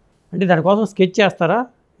 అంటే దానికోసం స్కెచ్ చేస్తారా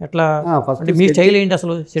ఎట్లా? ఫస్ట్ మీ స్టైల్ ఏంటి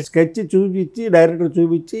అసలు? స్కెచ్ చూపించి డైరెక్టర్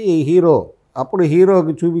చూపించి హీరో, అప్పుడు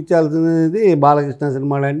హీరోకి చూపించాల్సినది బాలకృష్ణ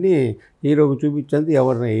సినిమాలన్నీ హీరోకి చూపించేందుకు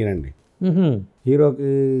ఎవరిని వేయరండి.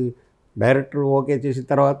 హీరోకి డైరెక్టర్ ఓకే చేసిన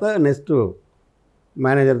తర్వాత నెక్స్ట్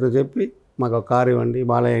మేనేజర్తో చెప్పి మాకు ఒక కారు ఇవ్వండి,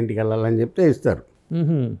 బాలయ్య ఇంటికి వెళ్ళాలని చెప్తే ఇస్తారు.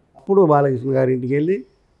 అప్పుడు బాలకృష్ణ గారి ఇంటికి వెళ్ళి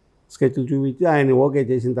స్కెచ్లు చూపించి ఆయన ఓకే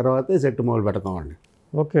చేసిన తర్వాతే సెట్ మొదలు పెడతామండి.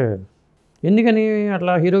 ఓకే. ఎందుకని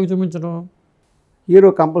అట్లా హీరోకి చూపించడం? Hero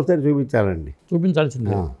compulsory చూపించాలండి,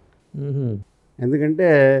 చూపించాల్సిందే. ఎందుకంటే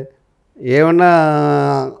ఏమన్నా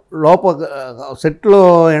సెట్లో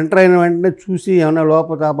ఎంటర్ అయిన వెంటనే చూసి ఏమైనా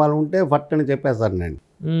లోపతాపాలు ఉంటే ఫట్టని చెప్పేస్తారు నేను.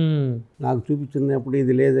 నాకు చూపించినప్పుడు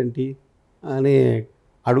ఇది లేదంటే అని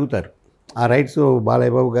అడుగుతారు. ఆ రైట్స్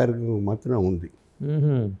బాలయ్య బాబు గారికి మాత్రం ఉంది.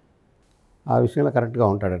 ఆ విషయంలో కరెక్ట్గా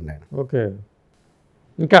ఉంటాడండి ఆయన. ఓకే.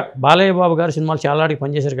 ఇంకా బాలయ్య బాబు గారు సినిమాలు చాలా ఆడికి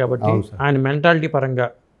పనిచేశారు కాబట్టి ఆయన మెంటాలిటీ పరంగా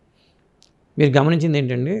మీరు గమనించింది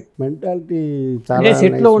ఏంటండి? మెంటాలిటీ చాలా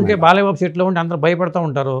సెట్లో ఉంటే, బాలయ్య బాబు సెట్లో ఉంటే అందరూ భయపడుతూ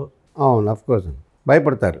ఉంటారు. అవును, అఫ్కోర్స్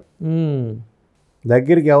భయపడతారు.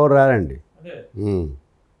 దగ్గరికి ఎవరు రారండి.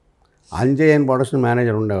 అంజయ్ అని ప్రొడక్షన్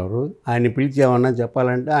మేనేజర్ ఉండేవారు. ఆయన్ని పిలిచి ఏమన్నా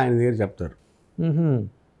చెప్పాలంటే ఆయన దగ్గర చెప్తారు.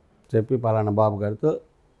 చెప్పి పలానా బాబు గారితో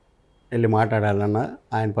వెళ్ళి మాట్లాడాలన్నా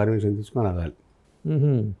ఆయన పర్మిషన్ తీసుకొని వెళ్ళాలి.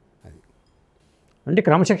 అంటే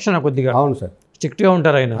క్రమశిక్షణ కొద్దిగా. అవును సార్, స్ట్రిక్ట్గా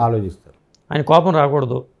ఉంటారు ఆయన. ఆలోచిస్తారు. ఆయన కోపం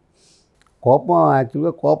రాకూడదు.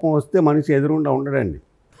 యాక్చువల్గా కోపం వస్తే మనిషి ఎదురుగుండా ఉండడండి.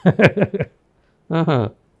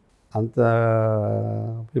 అంత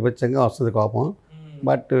విభత్సంగా వస్తుంది కోపం.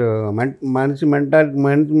 బట్ మనిషి మెంటాలిటీ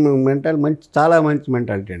మంచి, చాలా మంచి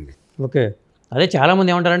మెంటాలిటీ అండి. ఓకే. అదే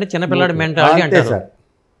చాలామంది ఏమంటారంటే చిన్నపిల్లాడి మెంటాలిటీ అంటారు సార్.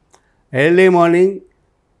 ఎర్లీ మార్నింగ్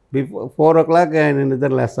 4 o'clock ఆయన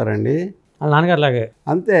నిద్రలేస్తారండి. వాళ్ళ నాన్నగారు లాగే.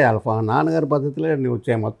 అంతే, వాళ్ళ నాన్నగారి పద్ధతిలో అన్నీ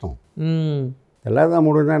వచ్చాయి మొత్తం. తెల్లారిగా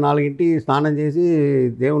 3:30, 4 స్నానం చేసి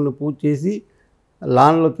దేవుణ్ణి పూజ చేసి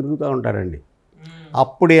లాన్లో తిరుగుతూ ఉంటారండి.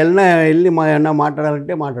 అప్పుడు వెళ్ళి ఏమన్నా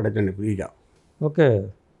మాట్లాడాలంటే మాట్లాడచ్చండి ఫ్రీగా. ఓకే.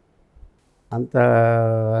 అంత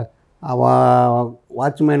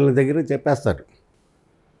వాచ్మెన్ల దగ్గర చెప్పేస్తారు,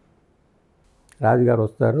 రాజుగారు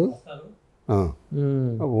వస్తారు,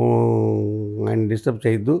 ఆయన డిస్టర్బ్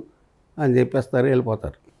చేయొద్దు అని చెప్పేస్తారు,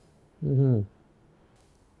 వెళ్ళిపోతారు.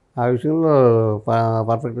 ఆ విషయంలో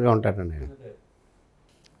పర్ఫెక్ట్గా ఉంటారండి.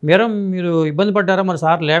 మీరు ఇబ్బంది పడ్డారా మరి?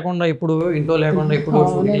 సార్ లేకుండా ఇప్పుడు, ఇంట్లో లేకుండా ఇప్పుడు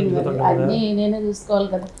అన్నీ నేనే చూసుకోవాలి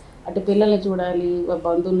కదా. అటు పిల్లల్ని చూడాలి,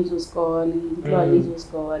 బంధువుల్ని చూసుకోవాలి, ఇంట్లో అన్నీ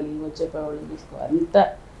చూసుకోవాలి, వచ్చేవాళ్ళని చూసుకోవాలి. అంతా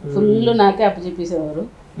ఫుల్ నాకే అప్పచెప్పేసేవారు.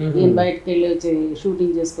 నేను బయటకు వెళ్ళి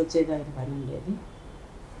షూటింగ్ చేసుకొచ్చేది ఆయన పని ఉండేది.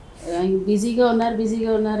 బిజీగా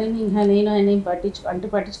ఉన్నారని ఇంకా నేను ఆయన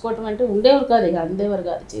పట్టించుకోవటం అంటే ఉండేవారు కాదు, ఇక అందేవారు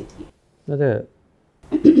కాదు చేతికి. అదే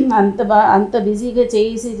అంత బిజీగా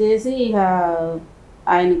చేసి ఇక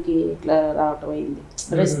ఆయనకి ఇట్లా రావటం అయింది,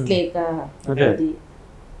 రెస్ట్ లేక.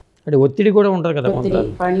 అది ఒత్తిడి కూడా ఉంటుంది కదా,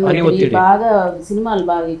 పని ఒత్తిడి బాగా. సినిమాలు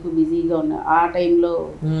బాగా ఎక్కువ బిజీగా ఉన్నాయి ఆ టైంలో,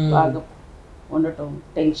 బాగా ఉండటం,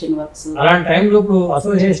 టెన్షన్ వర్క్స్. అలాంటి టైంలో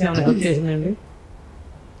అసోసియేషన్ హెల్ప్ చేసిందండి?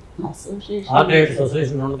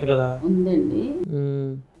 అసోసియేషన్ ఉండదు కదా? ఉందండి.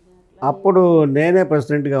 అప్పుడు నేనే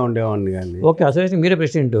ప్రెసిడెంట్గా ఉండేవాడిని కానీ. ఓకే, అసోసియేషన్ మీరే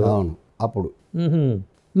ప్రెసిడెంట్? అవును. అప్పుడు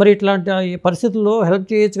మరి ఇట్లాంటి పరిస్థితుల్లో హెల్ప్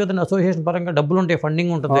చేయొచ్చు కదండి. అసోసియేషన్ పరంగా డబ్బులు ఉంటాయి,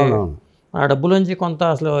 ఫండింగ్ ఉంటుంది. ఆ డబ్బుల నుంచి కొంత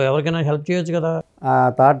అసలు ఎవరికైనా హెల్ప్ చేయొచ్చు కదా. ఆ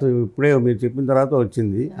థాట్ ఇప్పుడే మీరు చెప్పిన తర్వాత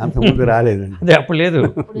వచ్చింది, అంతకుముందు రాలేదండి. అదే అప్పుడు లేదు,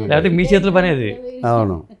 లేకపోతే మీ చేతుల పని అది.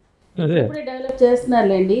 అవును, ఇప్పుడే డెవలప్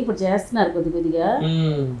చేస్తున్నారులేండి, ఇప్పుడు చేస్తున్నారు కొద్దిగా.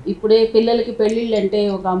 ఇప్పుడే పిల్లలకి పెళ్ళిళ్ళు అంటే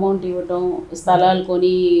ఒక అమౌంట్ ఇవ్వటం, స్థలాలు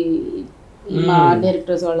కొని మా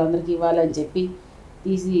డైరెక్టర్స్ వాళ్ళందరికీ ఇవ్వాలని చెప్పి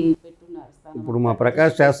తీసి పెట్టున్నారు స్థానం. ఇప్పుడు మా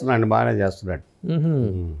ప్రకాష్ చేస్తున్నాడు, బాగానే చేస్తున్నాడు.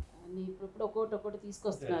 అన్ని ఇప్పుడు ఒక్కొక్కటి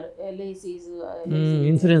తీసుకొస్తున్నారు. ఎల్ఐసీస్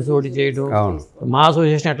ఇన్సూరెన్స్ ఒకటి చేయడం, అవును, మా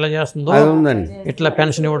అసోసియేషన్ ఎట్లా చేస్తుందో అది ఉందండి. ఇట్లా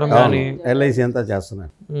పెన్షన్ ఇవ్వడం కానీ. ఎల్ఐసి అంతా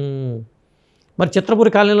చేస్తున్నారు. మరి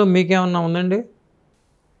చిత్రపురి కాలనీలో మీకేమన్నా ఉందండి?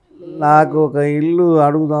 నాకు ఒక ఇల్లు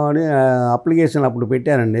అడుగుదామని అప్లికేషన్ అప్పుడు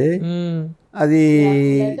పెట్టానండి. అది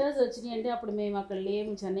లెటర్స్ వచ్చినాయి అంటే అప్పుడు మేము అక్కడ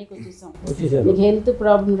లేము, చెన్నైకి వచ్చేసాం. మీకు హెల్త్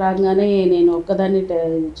ప్రాబ్లం రాగానే నేను ఒక్కదాన్ని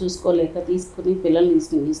చూసుకోలేక తీసుకుని పిల్లల్ని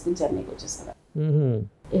తీసుకుని చెన్నైకి వచ్చేసాను.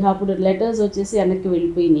 ఇక అప్పుడు లెటర్స్ వచ్చేసి వెనక్కి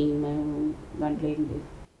వెళ్ళిపోయినాయి. మేము దాంట్లో ఏం లేదు.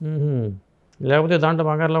 లేకపోతే దాంట్లో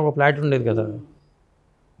బంగారులో ఒక ఫ్లాట్ ఉండేది కదా.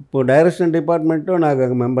 ఇప్పుడు డైరెక్షన్ డిపార్ట్మెంట్లో నాకు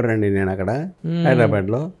ఒక మెంబర్ అండి. నేను అక్కడ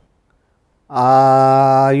హైదరాబాద్లో ఆ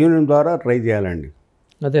యూనియన్ ద్వారా ట్రై చేయాలండి.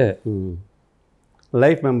 అదే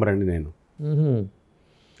లైఫ్ మెంబర్ అండి నేను.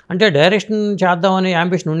 అంటే డైరెక్షన్ చేద్దామని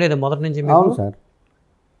యాంబిషన్ ఉండేది మొదటి నుంచి? అవును సార్,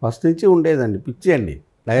 ఫస్ట్ నుంచి ఉండేదండి. పిచ్చి అండి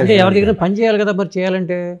అంటే ఎవరి దగ్గర పని చేయాలి కదా మరి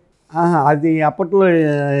చేయాలంటే. అది అప్పట్లో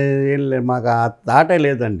ఏం లేదు, మాకు ఆ తాటే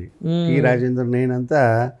లేదండి. టి రాజేంద్ర నేనంతా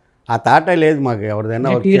ఆ తాటే లేదు మాకు.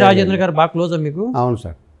 ఎవరిదైనా టి రాజేంద్ర గారు బాగా క్లోజా మీకు? అవును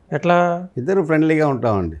సార్. ఎట్లా? ఇద్దరు ఫ్రెండ్లీగా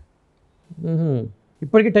ఉంటామండి.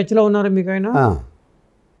 ఇప్పటికీ టచ్లో ఉన్నారా మీకు? ఆయన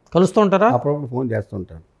కలుస్తూ ఉంటారా? అప్పుడప్పుడు ఫోన్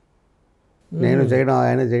చేస్తుంటాను. నేను చేయడం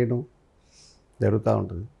ఆయన చేయడం జరుగుతూ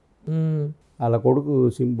ఉంటుంది. వాళ్ళ కొడుకు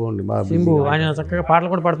సింబు అండి, బాగా సింబు. ఆయన చక్కగా పాటలు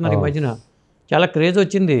కూడా పాడుతున్నారు ఈ మధ్యన, చాలా క్రేజ్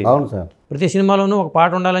వచ్చింది. అవును సార్. ప్రతి సినిమాలోనూ ఒక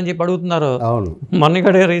పాట ఉండాలని చెప్పి అడుగుతున్నారు. అవును,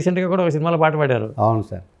 మొన్న రీసెంట్గా కూడా ఒక సినిమాలో పాట పాడారు. అవును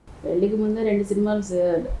సార్. పెళ్లికి ముందే 2 సినిమాలు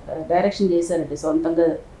డైరెక్షన్ చేశారండి సొంతంగా.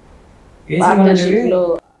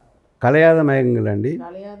 కలయాద మేఘంగులు అండి,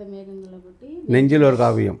 కలయాద మేఘంగులు ఒకటి, నెంజిలోర్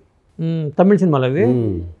కావ్యం. తమిళ సినిమాలు అవి.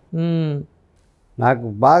 నాకు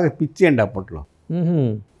బాగా పిచ్చి అండి అప్పట్లో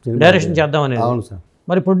డైరెక్షన్ చేద్దామని. అవును సార్.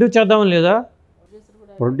 మరి ప్రొడ్యూస్ చేద్దామని లేదా?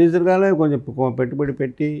 ప్రొడ్యూసర్గానే కొంచెం పెట్టుబడి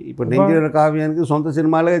పెట్టి ఇప్పుడు నెంజిలోర్ కావ్యానికి సొంత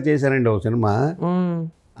సినిమాలుగా చేశానండి. ఒక సినిమా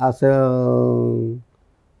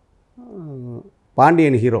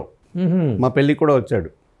పాండియన్ హీరో, మా పెళ్ళికి కూడా వచ్చాడు.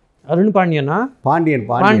 అరుణ్ పాండ్యనా?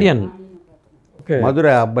 పాండ్యన్. మధుర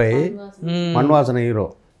అబ్బాయి, మన్వాసన హీరో.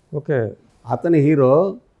 ఓకే. అతని హీరో.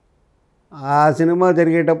 ఆ సినిమా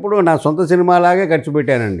జరిగేటప్పుడు నా సొంత సినిమాలాగే ఖర్చు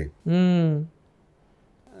పెట్టానండి.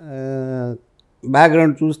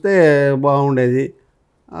 బ్యాక్గ్రౌండ్ చూస్తే బాగుండేది,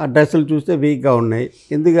 ఆ డ్రెస్సులు చూస్తే వీక్గా ఉన్నాయి.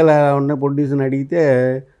 ఎందుకు అలా ఉన్నాయి? ప్రొడ్యూసర్ని అడిగితే,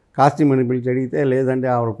 కాస్ట్యూమ్ని పిలిచి అడిగితే, లేదంటే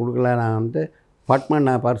ఆవిడ కొడుకులానా అంటే పట్మని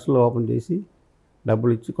నా పర్సులో ఓపెన్ చేసి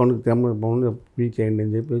డబ్బులు ఇచ్చి కొనుక్కు తెమ్మ పిలిచేయండి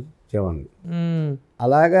అని చెప్పి ఇచ్చేవాడిని.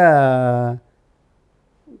 అలాగా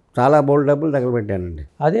చాలా బోల్డ్ డబ్బులు తగలబెట్టానండి.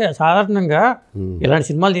 అదే సాధారణంగా ఇలాంటి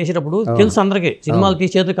సినిమాలు చేసేటప్పుడు తెలుసు అందరికీ, సినిమాలు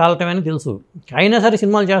తీసి చేతులు కాలటమని తెలుసు, అయినా సరే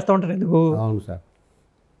సినిమాలు చేస్తూ ఉంటారు ఎందుకు? అవును సార్.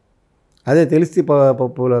 అదే తెలిసి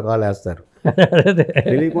పప్పులో కాలు వేస్తారు.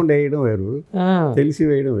 తెలియకుండా వేయడం వేరు, తెలిసి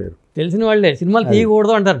వేయడం వేరు. తెలిసిన వాళ్ళే సినిమాలు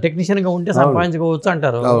తీయకూడదు అంటారు, టెక్నీషియన్గా ఉంటే సంపాదించుకోవచ్చు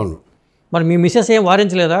అంటారు. అవును. మరి మీ మిస్సెస్ ఏం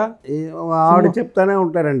వారించలేదా? ఆవిడ చెప్తానే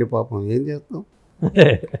ఉంటారండి, పాపం ఏం చేస్తాం,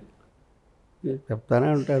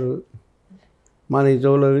 చెప్తానే ఉంటారు. మన ఈ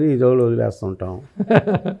జోలో వదిలేస్తుంటాం.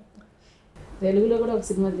 తెలుగులో కూడా ఒక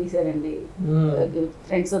సినిమా తీశారండి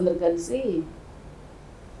ఫ్రెండ్స్ అందరు కలిసి.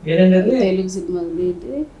 Telugu cinema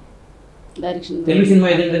direction. Telugu cinema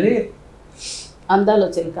ఏదండి? అందాలో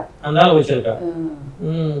చిలక.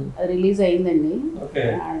 అది రిలీజ్ అయిందండి.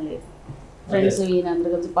 ఫ్రెండ్స్ ఈయన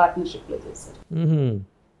అందరు కలిసి పార్ట్నర్షిప్లో చేశారు.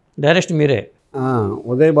 డైరెక్ట్ మీరే?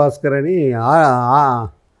 ఉదయ్ భాస్కర్ అని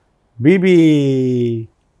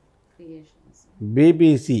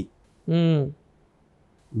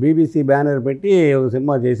బీబీసీ బ్యానర్ పెట్టి ఒక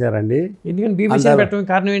సినిమా చేశారండి. ఎందుకని బీబీసీ పెట్టడం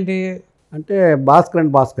కారణం ఏంటి? అంటే భాస్కర్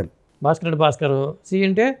అండ్ భాస్కర్ సి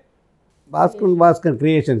అంటే భాస్కర్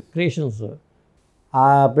క్రియేషన్స్ ఆ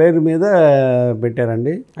పేరు మీద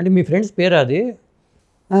పెట్టారండి. అంటే మీ ఫ్రెండ్స్ పేరు అది?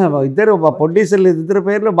 ఇద్దరు ప్రొడ్యూసర్లు, ఇద్దరు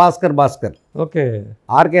పేర్లు భాస్కర్. ఓకే.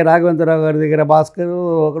 ఆర్కే రాఘవేంద్రరావు గారి దగ్గర భాస్కర్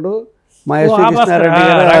ఒకడు, మా ఎస్వి కృష్ణారెడ్డి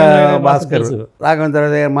దగ్గర భాస్కర్.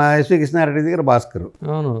 రాఘవేంద్రరావు దగ్గర మా ఎస్వి కృష్ణారెడ్డి దగ్గర భాస్కర్.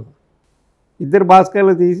 అవును. ఇద్దరు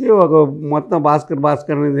భాస్కర్లు తీసి ఒక మొత్తం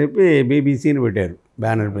భాస్కర్ అని చెప్పి బీబీసీని పెట్టారు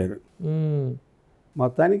బ్యానర్ పేరు.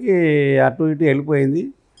 మొత్తానికి అటు ఇటు వెళ్ళిపోయింది,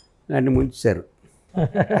 దాన్ని ముంచారు.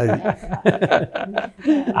 అది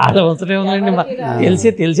అవసరం ఉందండి,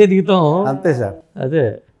 తెలిసే దిగుతాం అంతే సార్. అదే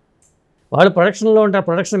వాళ్ళు ప్రొడక్షన్లో ఉంటారు,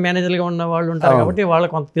 ప్రొడక్షన్ మేనేజర్గా ఉన్న వాళ్ళు ఉంటారు కాబట్టి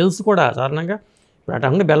వాళ్ళకి కొంత తెలుసు కూడా సాధారణంగా. ఇప్పుడు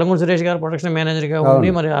అటు బెల్లంకొండ సురేష్ గారు ప్రొడక్షన్ మేనేజర్గా ఉండి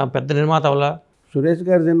మరి ఆ పెద్ద నిర్మాత వల్ల. సురేష్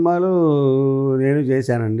గారి సినిమాలు నేను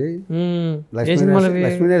చేశానండి.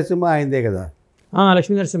 లక్ష్మీ నరసింహ ఆయనదే కదా?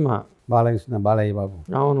 లక్ష్మీ నరసింహ, బాలయ్య బాబు.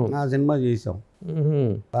 అవును, ఆ సినిమా చేసాం,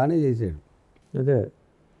 బాగానే చేసాడు. అదే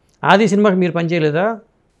ఆది సినిమాకి మీరు పనిచేయలేదా?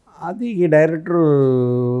 అది డైరెక్టరు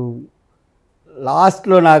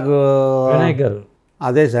లాస్ట్లో నాకు వినాయక్ గారు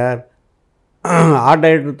అదే సార్ ఆ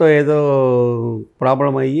డైరెక్టర్తో ఏదో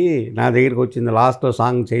ప్రాబ్లం అయ్యి నా దగ్గరికి వచ్చింది లాస్ట్లో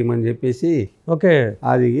సాంగ్ చేయమని చెప్పేసి. ఓకే.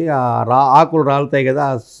 అది ఆకులు రాలుతాయి కదా,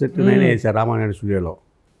 ఆ సెట్ నేనే వేసాను రామానాయుడు స్టూడియోలో.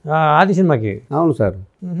 ఆది సినిమాకి? అవును సార్.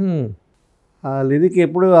 ఆ లిరిక్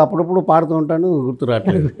అప్పుడప్పుడు పాడుతూ ఉంటాను, గుర్తు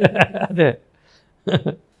రావట్లేదు. అదే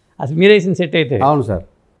అసలు మీరు వేసిన సెట్ అయితే? అవును సార్.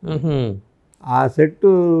 ఆ సెట్టు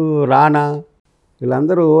రానా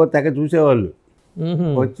వీళ్ళందరూ తెగ చూసేవాళ్ళు.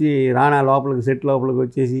 వచ్చి రానా లోపలికి సెట్ లోపలికి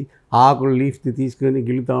వచ్చేసి ఆకులు లీఫ్ తీసుకొని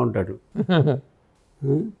గిలుతూ ఉంటాడు.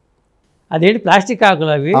 అదేంటి ప్లాస్టిక్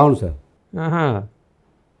ఆకులు అవి? అవును సార్.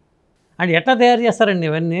 అంటే ఎట్లా తయారు చేస్తారండి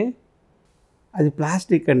ఇవన్నీ? అది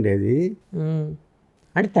ప్లాస్టిక్ అండి. అది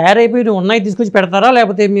అంటే తయారైపోయి ఉన్నాయి తీసుకొచ్చి పెడతారా,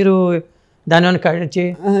 లేకపోతే మీరు దాని కడిచి?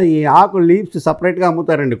 ఈ ఆకులు లీవ్స్ సపరేట్గా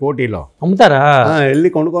అమ్ముతారండి కోటీలో. అమ్ముతారా? వెళ్ళి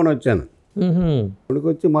కొనుక్కొని వచ్చాను.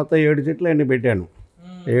 కొనుక్కొచ్చి మొత్తం 7 చెట్లు అన్నీ పెట్టాను.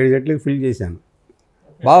 7 చెట్లకి ఫిల్ చేశాను.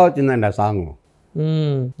 బాగా వచ్చిందండి ఆ సాంగ్.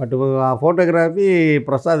 బట్ ఆ ఫోటోగ్రఫీ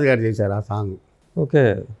ప్రసాద్ గారు చేశారు ఆ సాంగ్. ఓకే.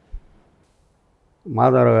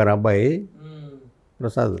 మాధవరావు గారు అబ్బాయి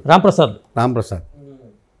ప్రసాద్, రాంప్రసాద్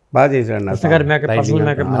బాగా చేశాడు.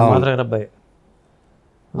 అబ్బాయి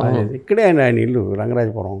ఇక్కడే అండి ఆయన ఇల్లు,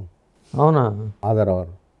 రంగరాజపురం. అవునా? మాధవరావు.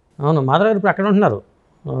 అవును, మాధవరావు గారు ఇప్పుడు అక్కడ ఉంటున్నారు,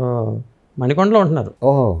 మణికొండలో ఉంటున్నారు.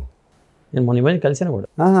 ఓహో, నేను మొన్న ఇవన్నీ కలిసాను కూడా.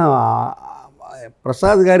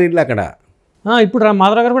 ప్రసాద్ గారి ఇల్లు అక్కడ. ఇప్పుడు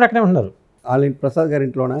మాధవరావు గారు కూడా అక్కడే ఉంటున్నారు. వాళ్ళ ప్రసాద్ గారి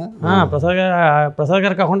ఇంట్లోనా? ప్రసాద్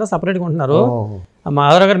గారు కాకుండా సపరేట్గా ఉంటున్నారు.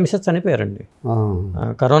 మాధవరావు గారు మిస్సెస్ చనిపోయారండి,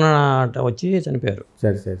 కరోనా వచ్చి చనిపోయారు.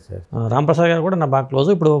 సరే సరే సరే. రాంప్రసాద్ గారు కూడా నా బాగా క్లోజ్.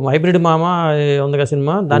 ఇప్పుడు హైబ్రిడ్ మామ ఉంది కదా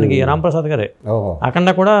సినిమా, దానికి రాంప్రసాద్ గారే. అఖండ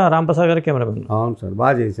కూడా రాంప్రసాద్ గారి కెమెరామెన్. అవును సార్,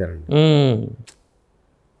 బాగా చేశారండి,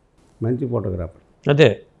 మంచి ఫోటోగ్రాఫర్. అదే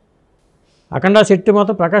అఖండ సెట్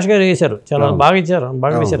మాత్రం ప్రకాష్ గారు వేశారు, చాలా బాగా ఇచ్చారు,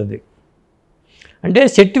 బాగా వేశారు. అది అంటే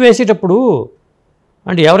సెట్ వేసేటప్పుడు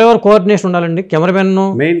అంటే ఎవరెవరు కోఆర్డినేషన్ ఉండాలండి? కెమెరామెన్,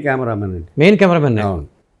 మెయిన్ కెమెరామెన్ అండి. Main cameraman. అవును,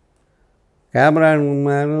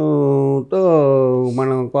 కెమెరామెన్తో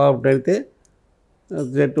మనం కోఆపరేట్ అయితే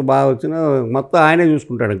సెట్ బాగా వచ్చిన మొత్తం ఆయనే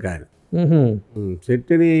చూసుకుంటాడు. ఇంకా ఆయన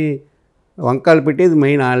సెట్ని వంకాలు పెట్టేది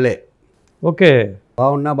మెయిన్ వాళ్ళే. ఓకే.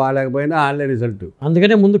 బాగున్నా బాగాలేకపోయినా వాళ్ళే రిజల్ట్.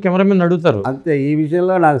 అందుకనే ముందు కెమెరామెన్ అడుగుతారు. అంతే. ఈ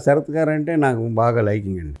విషయంలో నాకు శరత్ గారు అంటే నాకు బాగా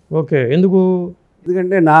లైకింగ్ అండి. ఓకే. ఎందుకు?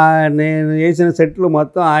 ఎందుకంటే నేను వేసిన సెట్లు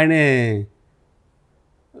మొత్తం ఆయనే.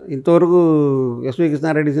 ఇంతవరకు ఎస్వి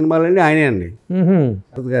కృష్ణారెడ్డి సినిమాలన్నీ ఆయనే అండి,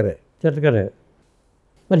 శరత్ గారే.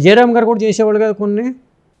 మరి జయరామ్ గారు కూడా చేసేవాళ్ళు కదా కొన్ని?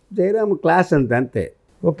 జయరామ్ క్లాస్ అంతే.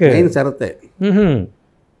 ఓకే. మెయిన్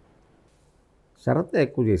శరతే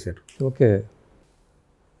ఎక్కువ చేశారు. ఓకే.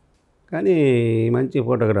 కానీ మంచి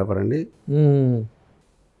ఫోటోగ్రాఫర్ అండి.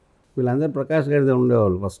 వీళ్ళందరూ ప్రకాష్ గారితో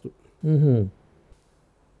ఉండేవాళ్ళు ఫస్ట్.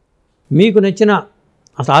 మీకు నచ్చిన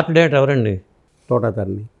అసలు ఆర్ట్ డైరెక్టర్ ఎవరండి?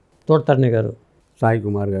 తోటతరణి గారు, సాయి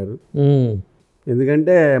కుమార్ గారు.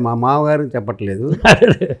 ఎందుకంటే మా మామగారికి చెప్పట్లేదు,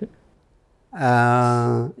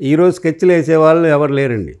 ఈరోజు స్కెచ్లు వేసేవాళ్ళు ఎవరు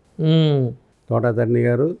లేరండి. తోటతరణి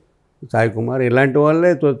గారు, సాయి కుమార్ ఇలాంటి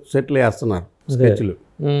వాళ్ళే సెట్లు వేస్తున్నారు స్కెచ్లు.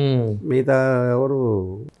 మిగతా ఎవరు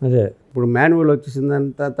అదే ఇప్పుడు మాన్యువల్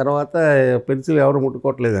వచ్చేసిందంత తర్వాత పెన్సిల్ ఎవరు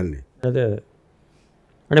ముట్టుకోవట్లేదండి. అదే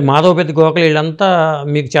అంటే మాధవ పెద్ద గోకలు వీళ్ళంతా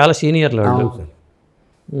మీకు చాలా సీనియర్లు. సార్,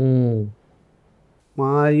 మా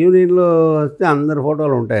యూనియన్లో వస్తే అందరి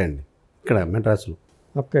ఫోటోలు ఉంటాయండి ఇక్కడ మెడ్రాస్లో.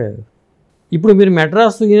 ఓకే. ఇప్పుడు మీరు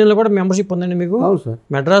మెడ్రాస్ యూనియన్లో కూడా మెంబర్షిప్ ఉందండి మీకు? అవును సార్.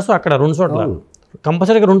 మెడ్రాస్ అక్కడ 2 చోట్ల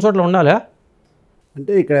కంపల్సరీగా 2 చోట్ల ఉండాలా?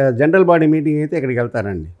 అంటే ఇక్కడ జనరల్ బాడీ మీటింగ్ అయితే ఇక్కడికి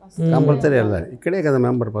వెళ్తానండి, కంపల్సరీ వెళ్ళాలి. ఇక్కడే కదా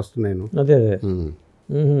మెంబర్ ఫస్ట్ నేను. అదే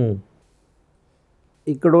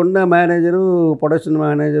ఇక్కడ ఉన్న మేనేజరు, ప్రొడక్షన్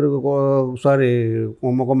మేనేజరు,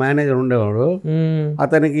 ఒక మేనేజర్ ఉండేవాడు.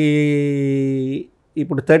 అతనికి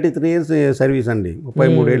ఇప్పుడు 33 years సర్వీస్ అండి,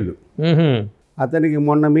 33 ఏళ్ళు. అతనికి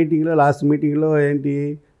మొన్న మీటింగ్లో, లాస్ట్ మీటింగ్లో ఏంటి,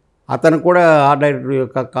 అతనికి కూడా ఆర్ట్ డైరెక్టర్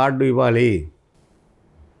యొక్క కార్డు ఇవ్వాలి.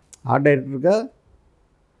 ఆర్ట్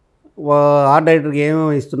డైరెక్టర్కి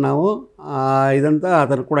ఏమేమి ఇస్తున్నామో ఇదంతా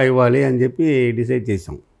అతనికి కూడా ఇవ్వాలి అని చెప్పి డిసైడ్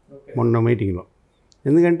చేసాం మొన్న మీటింగ్లో.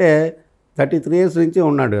 ఎందుకంటే 33 years నుంచి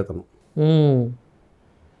ఉన్నాడు అతను,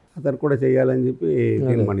 అతను కూడా చేయాలని చెప్పి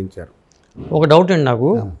తీర్మానించారు. ఒక డౌట్ అండి నాకు,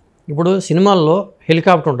 ఇప్పుడు సినిమాల్లో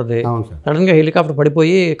హెలికాప్టర్ ఉంటుంది, సడన్గా హెలికాప్టర్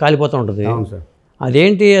పడిపోయి కాలిపోతూ ఉంటుంది. అవును సార్.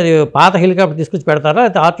 అదేంటి, అది పాత హెలికాప్టర్ తీసుకొచ్చి పెడతారా,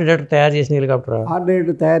 అయితే ఆర్ట్ డైరెక్టర్ తయారు చేసిన హెలికాప్టరా? ఆర్ట్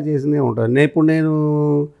డైరెక్టర్ తయారు చేసినే ఉంటుంది. ఇప్పుడు నేను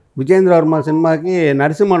విజేంద్ర వర్మ సినిమాకి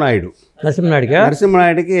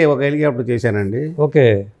నరసింహనాయుడికి ఒక హెలికాప్టర్ చేశానండి. ఓకే.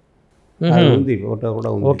 ఉంది, ఫోటో కూడా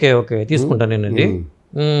ఉంది. ఓకే ఓకే, తీసుకుంటాను నేను.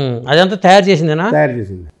 అది అదంతా తయారు చేసిందేనా? తయారు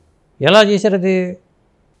చేసింది. ఎలా చేశారు అది?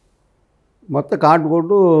 మొత్తం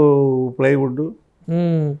కార్డ్బోర్డు, ప్లైవుడ్.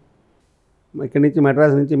 ఇక్కడి నుంచి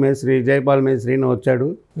మెడ్రాస్ నుంచి మేస్త్రి జైపాల్ మేస్త్రిని వచ్చాడు.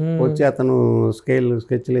 వచ్చి అతను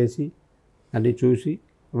స్కెచ్లు వేసి అన్నీ చూసి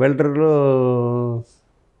వెల్డర్లో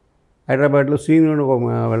హైదరాబాద్లో శ్రీను ఒక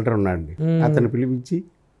వెల్డర్ ఉన్నాడండి, అతను పిలిపించి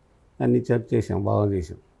అన్నీ చెక్ చేసాం, బాగా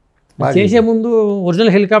చేసాం. చేసే ముందు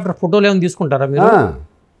ఒరిజినల్ హెలికాప్టర్ ఫోటోలు ఏమైనా తీసుకుంటారా మీరు?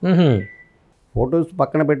 ఫొటోస్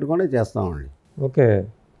పక్కన పెట్టుకొని చేస్తామండి. ఓకే,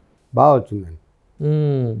 బాగా వచ్చిందండి.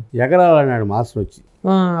 ఎగరాలన్నాడు మాస్టర్ వచ్చి,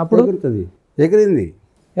 అప్పుడు ఎగురుతుంది, ఎగిరింది.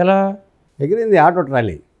 ఎలా ఎగిరింది? ఆటో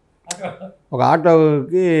ట్రాలీ ఒక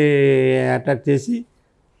ఆటోకి అటాక్ చేసి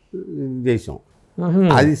చేసాం.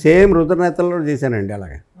 అది సేమ్ రుద్రనేతల్లో చేశానండి.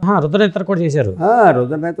 అలాగే రుద్రనేత్ర కూడా చేశారు.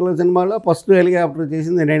 రుద్రనేతల సినిమాలో ఫస్ట్ హెలికాప్టర్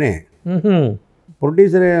చేసింది నేనే.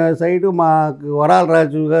 ప్రొడ్యూసర్ సైడ్ మా వరాల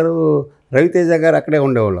రాజు గారు, రవితేజ గారు అక్కడే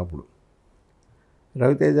ఉండేవాళ్ళు. అప్పుడు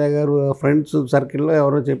రవితేజ గారు ఫ్రెండ్స్ సర్కిల్లో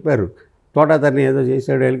ఎవరో చెప్పారు, తోటాతన్ని ఏదో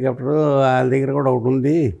చేశాడు హెలికాప్టర్, వాళ్ళ దగ్గర కూడా ఒకటి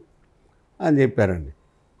ఉంది అని చెప్పారండి.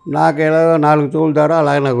 నాకు ఎలా 4 చెవుల ద్వారా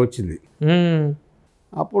అలాగే నాకు వచ్చింది.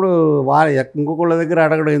 అప్పుడు ఇంకొకళ్ళ దగ్గర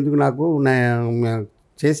అడగడం ఎందుకు, నాకు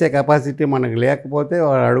చేసే కెపాసిటీ మనకు లేకపోతే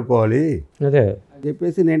వాళ్ళు అడుక్కోవాలి అదే అని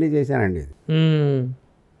చెప్పేసి నేనే చేశానండి ఇది,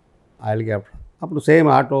 ఆ హెలికాప్టర్. అప్పుడు సేమ్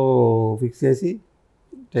ఆటో ఫిక్స్ చేసి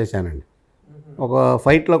చేశానండి. ఒక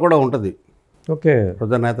ఫైట్లో కూడా ఉంటుంది. ఓకే,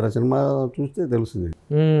 రుద్రనేత్ర సినిమా చూస్తే తెలుస్తుంది.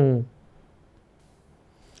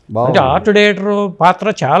 అంటే ఆర్ట్ డైరెక్టర్ పాత్ర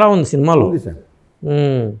చాలా ఉంది సినిమాలో. ఉంది సార్.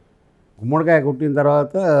 గుమ్మడికాయ కుట్టిన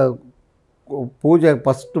తర్వాత పూజ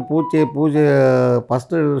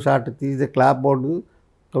ఫస్ట్ షాట్ తీసే క్లాప్ బోర్డు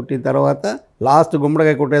కొట్టిన తర్వాత లాస్ట్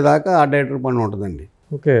గుమ్మడికాయ కుట్టేదాకా ఆ డైరెక్టర్ పని ఉంటుందండి.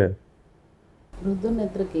 Okay,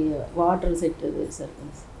 రుద్రనేత్రకి water set sir,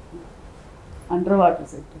 under water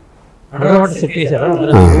set. Under water set చేశారా?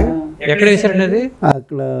 ఎక్కడ వేశారండి అది?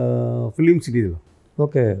 అక్కడ ఫిలిం సిటీలో.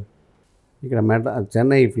 ఓకే, ఇక్కడ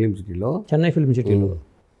చెన్నై ఫిలిం సిటీలో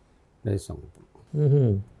వేసాం.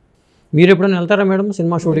 మీరు ఎప్పుడైనా వెళ్తారా మేడం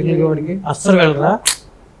సినిమా షూటింగ్కి? వాడికి అస్సలు వెళ్ళరా?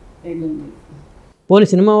 పోనీ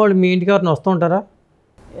సినిమా వాళ్ళు మీ ఇంటికి ఎవరైనా వస్తూ ఉంటారా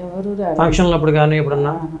ఫంక్షన్లు అప్పుడు కానీ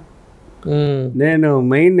ఎప్పుడన్నా?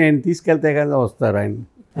 నేను తీసుకెళ్తే కదా వస్తారు ఆయన.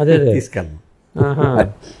 అదే తీసుకెళ్ళను,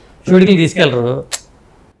 షూటింగ్కి తీసుకెళ్ళరు.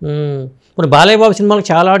 ఇప్పుడు బాలయ్య బాబు సినిమాలకు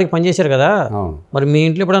చాలా వాడికి పనిచేశారు కదా, మరి మీ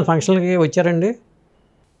ఇంట్లో ఎప్పుడైనా ఫంక్షన్లకి వచ్చారండి?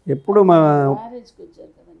 ఎప్పుడు మా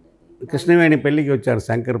కృష్ణవేణి పెళ్ళికి వచ్చారు,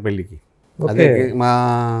 శంకర్ పెళ్ళికి. అదే మా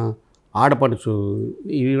ఆడపడుచు,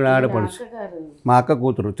 ఈవిడ ఆడపడుచు, మా అక్క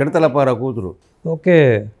కూతురు, చిడతలపార కూతురు. ఓకే,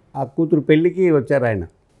 ఆ కూతురు పెళ్ళికి వచ్చారు ఆయన.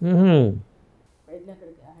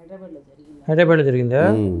 హైదరాబాద్లో జరిగిందా?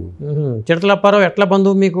 చిడతలప్పారావు ఎట్లా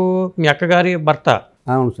బంధువు మీకు? మీ అక్కగారి భర్త?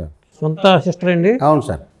 అవును సార్. సొంత సిస్టర్ అండి? అవును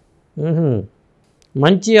సార్.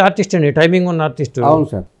 మంచి ఆర్టిస్ట్ అండి, టైమింగ్ ఉన్న ఆర్టిస్ట్. అవును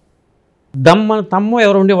సార్. తమ్ము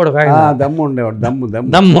ఎవరు ఉండేవాడు? దమ్ము ఉండేవాడు.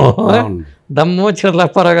 దమ్ము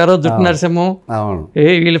చిడతలప్పారావు గారు, జుట్టు నరసింహం. అవును,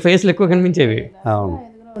 వీళ్ళ ఫేస్లు ఎక్కువ కనిపించేవి. అవును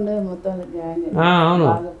అవును.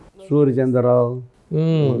 సూర్యచంద్రరావు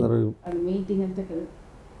మీటింగ్ అంతా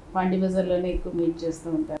పాండి బజార్లోనే ఎక్కువ మీట్ చేస్తూ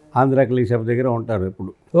ఉంటారు. ఆంధ్ర క్లీషాప్ దగ్గర ఉంటారు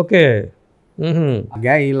ఎప్పుడు. ఓకే,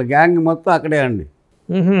 వీళ్ళ గ్యాంగ్ మొత్తం అక్కడే అండి.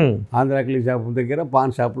 ఆంధ్ర క్లీషాప్ దగ్గర,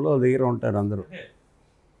 పాన్ షాప్లో దగ్గర ఉంటారు అందరూ.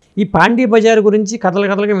 ఈ పాండీ బజార్ గురించి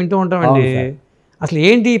కథలుగా వింటూ ఉంటామండి. అసలు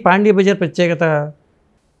ఏంటి ఈ పాండీ బజార్ ప్రత్యేకత?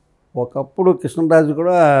 ఒకప్పుడు కృష్ణరాజు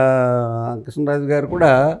గారు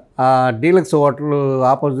కూడా ఆ డీలక్స్ హోటల్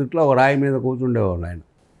ఆపోజిట్లో ఒక రాయి మీద కూర్చుండేవాళ్ళు ఆయన.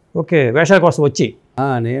 ఓకే, వేషాల కోసం వచ్చి.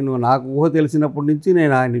 నాకు ఊహ తెలిసినప్పటి నుంచి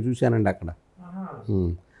నేను ఆయన్ని చూశానండి అక్కడ.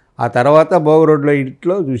 ఆ తర్వాత బోగు రోడ్లో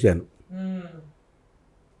ఇంట్లో చూశాను,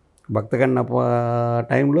 భక్తకన్నప్ప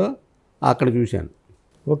టైంలో అక్కడ చూశాను.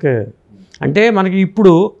 ఓకే, అంటే మనకి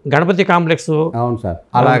ఇప్పుడు గణపతి కాంప్లెక్స్. అవును సార్,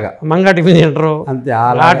 అలాగా మంగా టిఫిన్ సెంటర్ అంతే,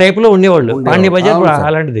 ఆ టైప్లో ఉండేవాళ్ళు. పాండీ బజార్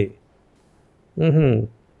అలాంటిది.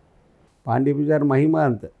 పాండీ బజార్ మహిమ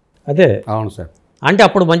అంతే. అదే. అవును సార్. అంటే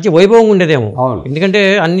అప్పుడు మంచి వైభవం ఉండేదేమో. అవును, ఎందుకంటే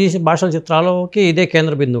అన్ని భాషల చిత్రాలకి ఇదే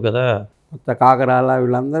కేంద్ర బిందువు కదా. కొత్త కాకరాల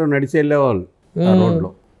వీళ్ళందరూ నడిచి వెళ్ళేవాళ్ళు ఆ రోడ్లో,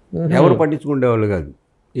 ఎవరు పట్టించుకునేవాళ్ళు కాదు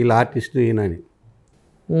వీళ్ళ ఆర్టిస్ట్ ఈయనని.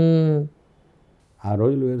 ఆ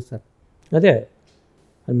రోజులు వేరు సార్. అదే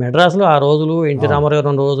మెడ్రాస్లో ఆ రోజులు, ఎన్టీ రామారావు గారు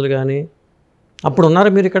 2 రోజులు కానీ అప్పుడు ఉన్నారు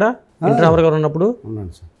మీరు ఇక్కడ? ఎన్టీ రామారావు గారు ఉన్నప్పుడు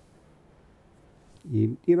ఉన్నాను సార్.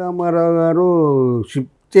 ఎన్టీ రామారావు గారు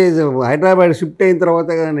హైదరాబాద్ షిఫ్ట్ అయిన తర్వాత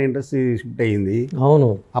కానీ ఇండస్ట్రీ షిఫ్ట్ అయ్యింది. అవును,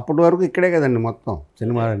 అప్పటి వరకు ఇక్కడే కదండి మొత్తం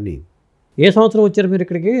సినిమాలన్నీ. ఏ సంవత్సరం వచ్చారు మీరు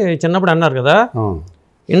ఇక్కడికి? చిన్నప్పుడు అన్నారు కదా.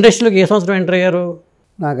 ఇండస్ట్రీలోకి ఏ సంవత్సరం ఎంటర్ అయ్యారు?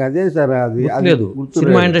 నాకు అదే సార్, అది లేదు.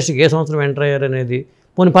 సినిమా ఇండస్ట్రీకి ఏ సంవత్సరం ఎంటర్ అయ్యారు అనేది.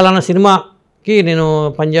 పోనీ పలానా సినిమాకి నేను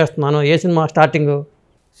పనిచేస్తున్నాను. ఏ సినిమా స్టార్టింగ్?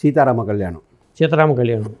 సీతారామ కళ్యాణం. సీతారామ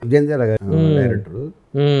కళ్యాణం, జంధ్యాల డైరెక్టర్,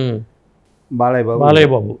 బాలయ్య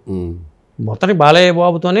బాబు. మొత్తానికి బాలయ్య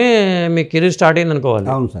బాబుతోనే మీ కెరీర్ స్టార్ట్ అయింది అనుకోవాలి.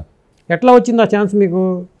 అవును సార్. ఎట్లా వచ్చింది ఆ ఛాన్స్ మీకు?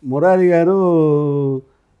 మురారి గారు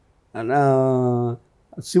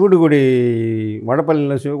శివుడి గుడి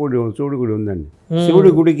వడపల్లిలో శివుడి గుడి ఉందండి. శివుడి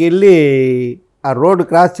గుడికి వెళ్ళి ఆ రోడ్డు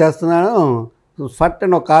క్రాస్ చేస్తున్నాను, ఫట్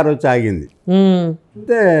అని ఒక కారు వచ్చి ఆగింది.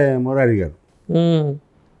 అంతే మురారి గారు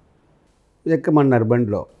ఎక్కమన్నారు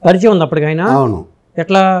బండిలో. పరిచయం ఉంది అప్పటికైనా? అవును.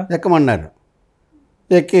 ఎట్లా? ఎక్కమన్నారు,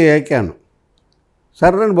 ఎక్కాను.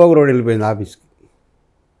 సర్రని భోగ రోడ్ వెళ్ళిపోయింది ఆఫీస్కి.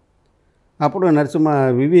 అప్పుడు నరసింహ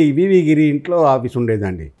వివి గిరి ఇంట్లో ఆఫీస్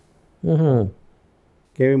ఉండేదండి.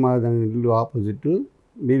 కేవి మాధవన్ ఇల్లు ఆపోజిట్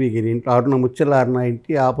వివి గిరి ఇంట్లో, అరుణ ముచ్చల అరుణ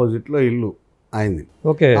ఇంటి ఆపోజిట్లో ఇల్లు అయింది.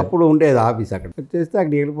 ఓకే. అప్పుడు ఉండేది ఆఫీస్. అక్కడ వచ్చేస్తే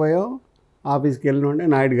అక్కడికి వెళ్ళిపోయాం. ఆఫీస్కి వెళ్ళిన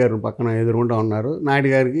నాయుడు గారు పక్కన ఎదురుగుండా ఉన్నారు. నాయుడు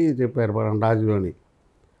గారికి చెప్పారు రాజు అని.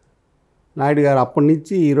 నాయుడు గారు అప్పటి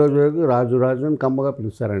నుంచి ఈ రోజు వరకు రాజు రాజు అని కమ్మగా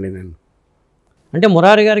పిలుస్తారండి నన్ను. అంటే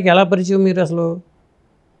మురారి గారికి ఎలా పరిచయం? మీరు అసలు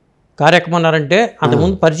కారు ఎక్కమన్నారంటే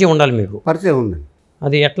అంతకుముందు పరిచయం ఉండాలి మీకు. పరిచయం ఉందండి.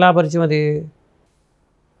 అది ఎట్లా పరిచయం? అది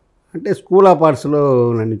అంటే స్కూల్ ఆఫ్ ఆర్ట్స్లో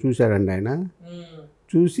నన్ను చూశారండి ఆయన.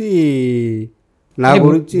 చూసి నా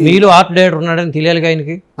గురించి, మీలో ఆర్ట్ డైరెక్టర్ ఉన్నాడని తెలియాలిగా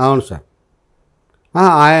ఆయనకి. అవును సార్,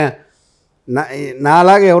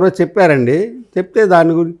 నాలాగా ఎవరో చెప్పారండి. చెప్తే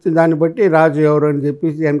దాన్ని బట్టి రాజు ఎవరు అని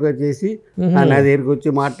చెప్పేసి ఎంక్వైరీ చేసి నా దగ్గరికి వచ్చి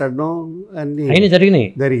మాట్లాడడం అన్నీ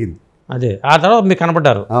జరిగింది. అదే ఆ తర్వాత మీకు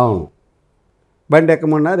కనపడ్డారు. అవును. బండి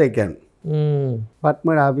ఎక్కమన్నారు, ఎక్కాను.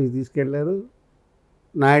 పట్మడి ఆఫీస్ తీసుకెళ్ళారు.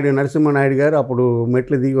 నరసింహనాయుడు గారు అప్పుడు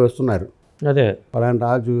మెట్లు దిగి వస్తున్నారు. అదే పలానా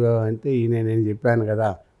రాజు అంటే ఈయన నేను చెప్పాను కదా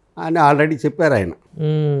అని ఆల్రెడీ చెప్పారు ఆయన.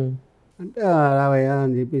 అంటే రావయ్యా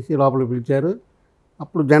అని చెప్పేసి లోపలికి పిలిచారు.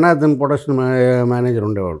 అప్పుడు జనార్దన్ ప్రొడక్షన్ మేనేజర్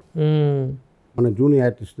ఉండేవాడు, మన జూనియర్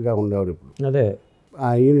ఆర్టిస్ట్గా ఉండేవాడు. ఇప్పుడు అదే ఆ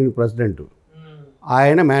యూనియన్ ప్రెసిడెంట్,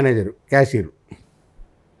 ఆయన మేనేజరు, క్యాషియర్.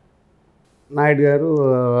 నాయుడు గారు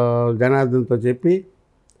జనార్దన్తో చెప్పి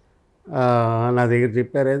నా దగ్గర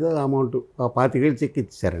చెప్పారు, ఏదో అమౌంట్ 25,000 చెక్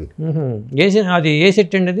ఇచ్చారండి. అది ఏ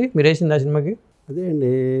సెట్ అండి? అది మీరు వేసింది ఆ సినిమాకి? అదే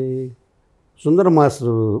అండి, సుందరం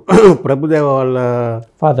మాస్టర్ ప్రభుదేవ వాళ్ళ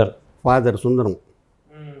ఫాదర్ సుందరం,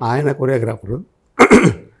 ఆయన కొరియోగ్రాఫరు.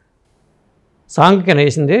 సాంగ్కి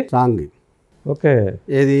వేసింది సాంగ్. ఓకే.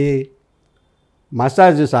 ఏది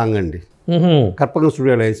మసాజ్ సాంగ్ అండి, కర్పకం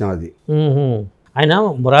స్టూడియోలో వేసాం అది. ఆయన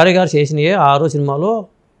మురారి గారు చేసినవి 6 సినిమాలు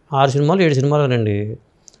 7 సినిమాలు.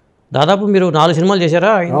 దాదాపు మీరు 4 సినిమాలు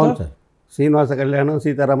చేశారా? అవును సార్. శ్రీనివాస కళ్యాణం,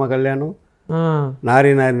 సీతారామ కళ్యాణం,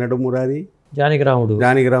 నారి నడుమురారి,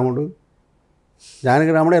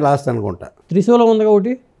 జానకిరాముడే లాస్ట్ అనుకుంటా. త్రిశూలం ఉంది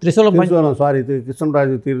ఒకటి. త్రిశూలం సారీ,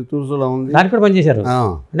 కృష్ణరాజు త్రిశూలం ఉంది, దానికి కూడా పనిచేశారు.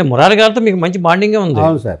 అంటే మురారి గారితో మీకు మంచి బాండింగే ఉంది.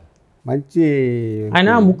 అవును సార్, మంచి. ఆయన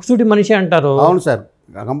ముక్కుసూటి మనిషి అంటారు. అవును సార్,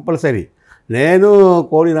 కంపల్సరీ. నేను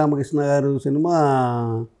కోడి రామకృష్ణ గారు సినిమా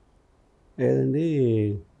ఏదండి,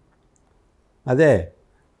 అదే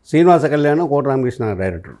శ్రీనివాస కళ్యాణం, కోటి రామకృష్ణ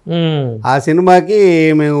డైరెక్టర్. ఆ సినిమాకి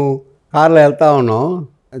మేము కార్లో వెళ్తా ఉన్నాం.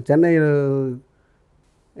 చెన్నై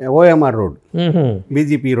ఓఎంఆర్ రోడ్,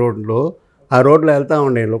 బీజీపీ రోడ్లో, ఆ రోడ్లో వెళ్తూ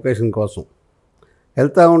ఉండే లొకేషన్ కోసం.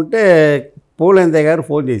 వెళ్తూ ఉంటే పూలంతయ్య గారు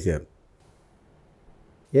ఫోన్ చేశారు.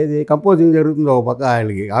 ఏది కంపోజింగ్ జరుగుతుందో ఒక పక్క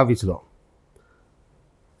ఆయనకి ఆఫీస్లో.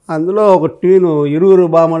 అందులో ఒక ట్యూన్, ఇరువురు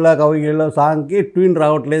బామల కవిగిళ్ళ సాంగ్కి ట్యూన్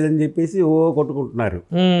రావట్లేదని చెప్పేసి కొట్టుకుంటున్నారు.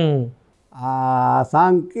 ఆ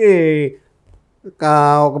సాంగ్కి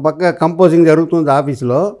ఒక పక్క కంపోజింగ్ జరుగుతుంది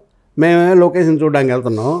ఆఫీస్లో. మేమే లొకేషన్ చూడడానికి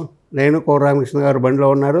వెళ్తున్నాం. నేను కోటి రామకృష్ణ గారు బండిలో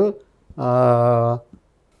ఉన్నారు.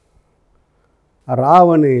 రావు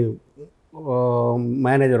అని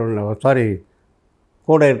మేనేజర్ ఉండేవాడు, సారీ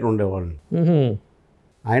కో డైరెక్టర్ ఉండేవాళ్ళు.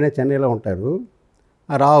 ఆయన చెన్నైలో ఉంటారు.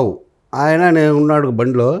 ఆ రావు ఆయన నేను ఉన్నాడు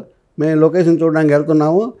బండిలో. మేము లొకేషన్ చూడడానికి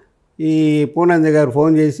వెళ్తున్నాము. ఈ పూనంది గారు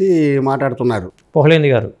ఫోన్ చేసి మాట్లాడుతున్నారు. పోహలేంది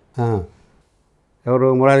గారు ఎవరు,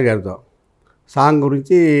 మురారి గారితో సాంగ్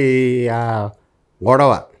గురించి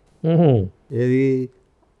గొడవ. ఏది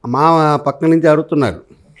మామ పక్క నుంచి అరుతున్నారు,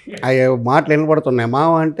 అవి మాటలు వినపడుతున్నాయి.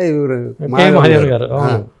 మామ అంటే గారు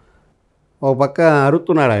ఒక పక్క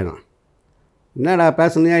అరుతున్నాడు ఆయన. విన్నాడు ఆ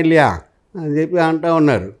పేసన్ ఇల్లియా అని చెప్పి అంటూ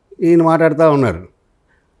ఉన్నారు. ఈయన మాట్లాడుతూ ఉన్నారు.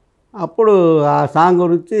 అప్పుడు ఆ సాంగ్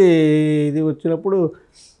గురించి ఇది వచ్చినప్పుడు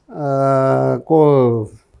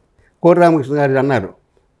కోటి రామకృష్ణ గారు అన్నారు,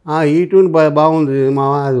 ఈ ట్యూన్ బాగుంది మా,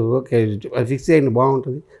 అది ఓకే ఫిక్స్ అయ్యింది,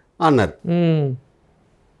 బాగుంటుంది అన్నారు.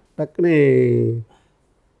 టక్కుని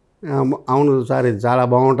అవును సార్, ఇది చాలా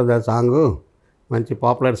బాగుంటుంది ఆ సాంగు, మంచి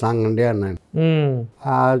పాపులర్ సాంగ్ అండి అన్నాను.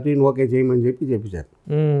 ఆ ట్యూన్ ఓకే చేయమని చెప్పేశారు.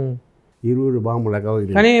 ఇరువురు బాంబుల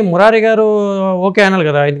కవిగిరి. కానీ మురారి గారు ఓకే అనాలి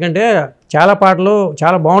కదా, ఎందుకంటే చాలా పాటలు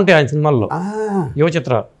చాలా బాగుంటాయి ఆయన సినిమాల్లో, యువ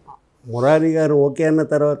చిత్ర. మురారి గారు ఓకే అన్న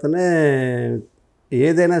తర్వాతనే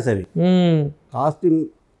ఏదైనా సరే. కాస్ట్యూమ్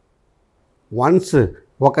వన్స్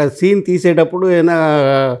ఒక సీన్ తీసేటప్పుడు ఏదైనా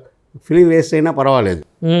ఫిలిం వేస్ట్ అయినా పర్వాలేదు,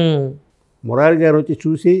 మురారి గారు వచ్చి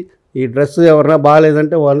చూసి ఈ డ్రెస్ ఎవరన్నా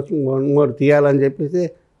బాగాలేదంటే వన్ మోర్ తీయాలని చెప్పేసి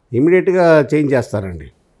ఇమీడియట్గా చేంజ్ చేస్తారండి.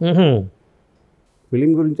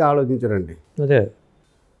 ఫిలిం గురించి ఆలోచించరండి, అదే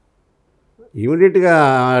ఇమీడియట్గా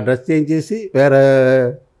డ్రెస్ చేంజ్ చేసి వేరే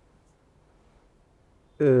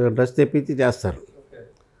డ్రెస్ తెప్పించి చేస్తారు.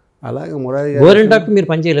 అలాగే మురారి గారు గోరింటాకు మీరు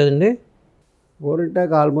పని చేయలేదండి?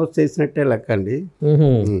 గోరింటాకు ఆల్మోస్ట్ చేసినట్టే లెక్క అండి.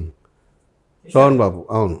 సోహన్ బాబు,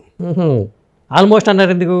 అవును. ఆల్మోస్ట్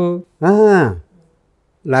అన్నారు ఎందుకు?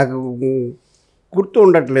 నాకు గుర్తు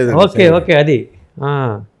ఉండట్లేదు. ఓకే ఓకే, అది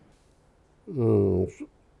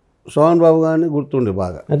సోహన్ బాబు గారిని గుర్తుండే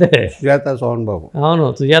బాగా. అదే సుజాత సోహన్ బాబు, అవును,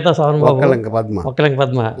 సుజాత సోహన్ బాబు, ఒక్కలంక పద్మ, ఒక్కలంక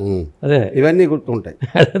పద్మ, అదే ఇవన్నీ గుర్తుంటాయి.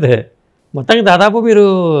 అదే మొత్తానికి దాదాపు మీరు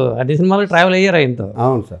అన్ని సినిమాలకు ట్రావెల్ అయ్యారు ఆయనతో.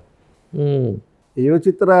 అవును సార్. యువ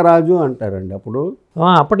చిత్రరాజు అంటారండి అప్పుడు.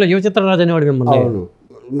 అప్పట్లో యువ చిత్రరాజు అనేవాడు మిమ్మల్ని. అవును,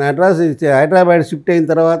 మెడ్రాస్ హైదరాబాద్ షిఫ్ట్ అయిన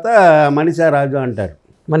తర్వాత మనీషా రాజు అంటారు.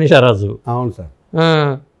 మనీషా రాజు, అవును సార్.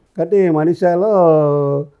 కాబట్టి మనీషాలో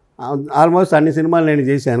ఆల్మోస్ట్ అన్ని సినిమాలు నేను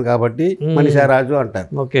చేశాను కాబట్టి మనీషా రాజు అంటారు.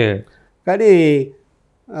 ఓకే. కానీ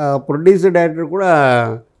ప్రొడ్యూసర్ డైరెక్టర్ కూడా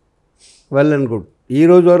వెల్ అండ్ గుడ్.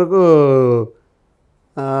 ఈరోజు వరకు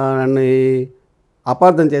నన్ను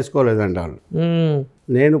అపార్థం చేసుకోలేదండి వాళ్ళు.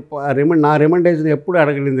 నేను నా రికమెండేషన్ ఎప్పుడు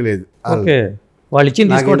అడగలింది లేదు. ఓకే, వాళ్ళు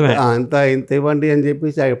ఇచ్చింది తీసుకోవడమే. ఇంత ఇవ్వండి అని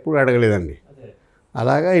చెప్పేసి ఎప్పుడు అడగలేదండి.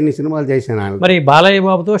 అలాగా ఇన్ని సినిమాలు చేశాను ఆయన. మరి బాలయ్య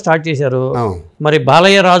బాబుతో స్టార్ట్ చేశారు, మరి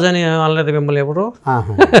బాలయ్య రాజు అని అనలేదు మిమ్మల్ని ఎప్పుడు?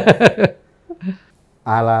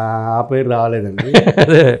 అలా ఆ పేరు రాలేదండి,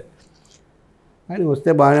 కానీ వస్తే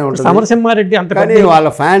బాగానే ఉంటుంది. సమరసింహారెడ్డి అంత, కానీ వాళ్ళ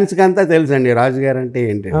ఫ్యాన్స్కి అంతా తెలుసండి రాజుగారు అంటే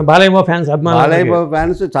ఏంటి. బాలయ్య బాబు ఫ్యాన్స్, అభిమానులు, బాలయ్య బాబు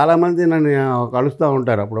ఫ్యాన్స్ చాలామంది నన్ను కలుస్తూ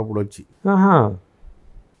ఉంటారు అప్పుడప్పుడు వచ్చి.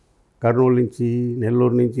 కర్నూలు నుంచి,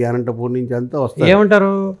 నెల్లూరు నుంచి, అనంతపూర్ నుంచి అంతా వస్తారు.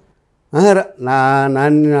 ఏమంటారు?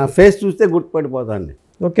 నా ఫేస్ చూస్తే గుర్తుపడిపోతాండి.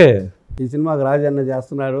 ఓకే, ఈ సినిమాకి రాజన్న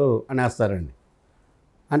చేస్తున్నారు అని వేస్తారండి.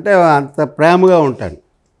 అంటే అంత ప్రేమగా ఉంటాను,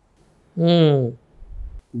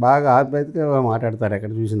 బాగా ఆత్మీయతగా మాట్లాడతారు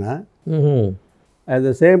ఎక్కడ చూసినా. At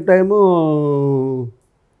the same time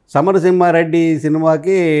Samarasimha Reddy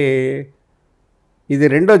సినిమాకి ఇది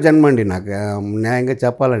రెండో జన్మ అండి నాకు, న్యాయంగా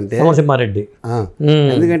చెప్పాలంటే. సమరసింహారెడ్డి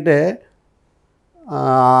ఎందుకంటే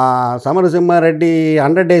సమరసింహారెడ్డి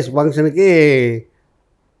 100 days ఫంక్షన్కి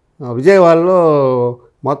విజయవాడలో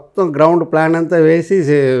మొత్తం గ్రౌండ్ ప్లాన్ అంతా వేసి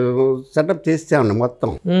సెటప్ చేసామండి.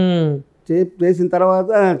 మొత్తం చేసిన తర్వాత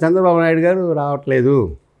చంద్రబాబు నాయుడు గారు రావట్లేదు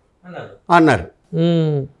అన్నారు.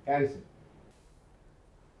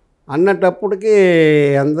 అన్నటప్పటికి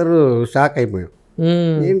అందరూ షాక్ అయిపోయాం.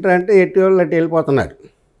 ఏంటంటే ఎట్టి వాళ్ళు అట్టి వెళ్ళిపోతున్నారు.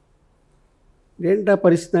 ఏంటా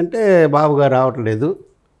పరిస్థితి అంటే బాబు గారు రావట్లేదు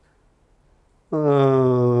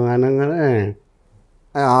అనగానే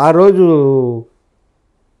ఆ రోజు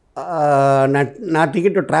నా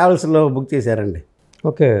టికెట్ ట్రావెల్స్లో బుక్ చేశారండి.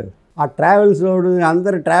 ఓకే, ఆ ట్రావెల్స్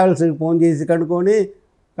అందరు ట్రావెల్స్కి ఫోన్ చేసి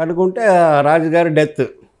కనుక్కుంటే రాజుగారి డెత్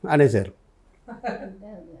అనేసారు.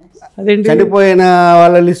 చనిపోయిన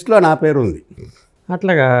వాళ్ళ లిస్టులో నా పేరు ఉంది.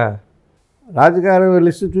 అట్లాగా రాజుగారు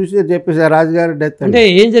లిస్టు చూసి చెప్పేసారు రాజుగారి డెత్. అంటే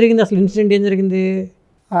ఏం జరిగింది అసలు? ఇన్సిడెంట్ ఏం జరిగింది?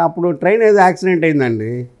 అప్పుడు ట్రైన్ ఏదో యాక్సిడెంట్ అయిందండి.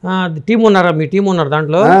 టీం ఉన్నారా? మీ టీం ఉన్నారు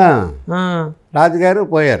దాంట్లో? రాజుగారు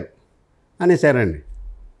పోయారు అనేసారండి.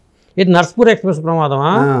 ఇది నర్స్పూర్ ఎక్స్ప్రెస్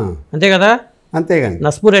ప్రమాదమా? అంతే కదా? అంతేగాని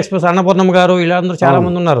నర్స్పూర్ ఎక్స్ప్రెస్ అన్నపూర్ణమ్మ గారు ఇలా అందరూ చాలా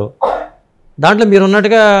మంది ఉన్నారు. దాంట్లో మీరు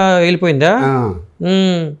ఉన్నట్టుగా వెళ్ళిపోయిందా?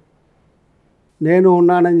 నేను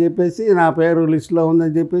ఉన్నానని చెప్పేసి నా పేరు లిస్టులో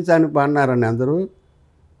ఉందని చెప్పేసి అని అన్నారండి అందరూ.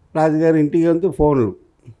 రాజుగారు ఇంటికి వెళ్తే ఫోన్లు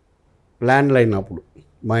ల్యాండ్ లైన్ అప్పుడు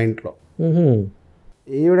మా ఇంట్లో.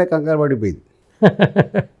 ఈవిడే కంగారు పడిపోయింది.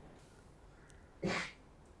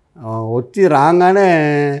 వచ్చి రాగానే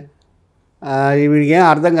వీడికి ఏం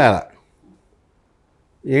అర్థం కాల,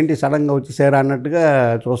 ఏంటి సడన్గా వచ్చేసారా అన్నట్టుగా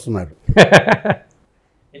చూస్తున్నారు.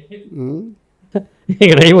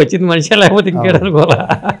 ఇక్కడ వచ్చింది మనిషి లేకపోతే ఇంకేడనుకోవాలా.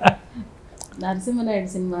 నరసింహనాయుడు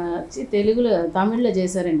సినిమా వచ్చి తెలుగులో తమిళ్లో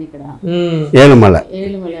చేశారండి. ఇక్కడ ఏలుమల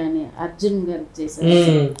అని అర్జున్ గారు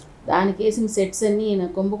చేశారు. దానికి వేసిన సెట్స్ అన్ని ఈయన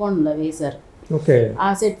కుంభకోణంలో వేశారు. ఆ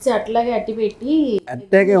సెట్స్ అట్లాగే అట్టి పెట్టి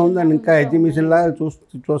అట్టాగే ఉందండి. ఇంకా ఎగ్జిబిషన్ లాగా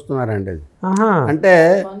చూస్తున్నారండి అది. అంటే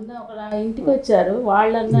ఒక ఇంటికి వచ్చారు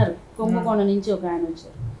వాళ్ళు, అన్నారు కుంభకోణం నుంచి ఒక ఆయన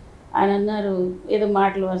వచ్చారు. ఆయన అన్నారు ఏదో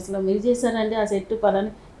మాటల వరుసలో, మీరు చేశారండి ఆ సెట్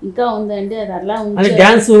పలాని ఇంకా ఉందండి, అది అలా ఉంది.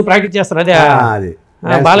 డాన్స్ ప్రాక్టీస్ చేస్తారు. అదే అది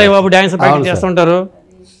బాలయ్య బాబు డాన్స్ ప్రాక్టీస్ చేస్తుంటారు.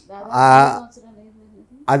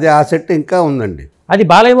 అది ఆ సెట్ ఇంకా ఉందండి. అది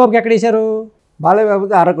బాలయ్య బాబుకి ఎక్కడ వేశారు? బాలయ్య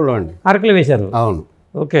బాబుకి అరకులో అండి. అరకులో వేశారు. అవును,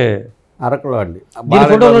 ఓకే. అరకులో అండి. దీని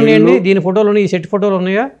ఫోటోలు ఉన్నాయండి? దీని ఫోటోలు ఉన్నాయి, ఈ సెట్ ఫోటోలు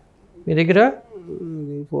ఉన్నాయా మీ దగ్గర?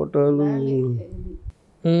 ఫోటోలు,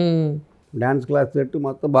 డాన్స్ క్లాస్ సెట్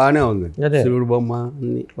మొత్తం బాగానే ఉంది. శివుడు బొమ్మ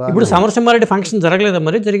అన్ని. ఇప్పుడు సమరసింహారెడ్డి ఫంక్షన్ జరగలేదా?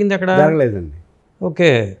 మరి జరిగింది అక్కడ? జరగలేదండి.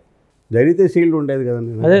 ఓకే. జరిగితే షీల్డ్ ఉండేది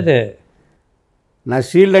కదండి. అదే నా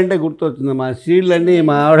షీల్డ్ అంటే గుర్తొచ్చింది. మా షీల్డ్ అన్నీ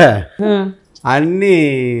మా ఆవిడ అన్నీ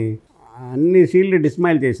షీల్డ్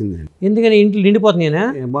డిస్మైల్ చేసిందండి. ఎందుకని ఇంట్లో నిండిపోతున్నాయినా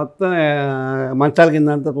మొత్తం మంచాల కింద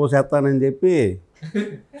అంతా తోసేస్తానని చెప్పి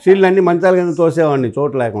షీల్డ్ అన్నీ మంచాల కింద తోసేవాడిని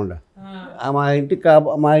చోటు లేకుండా.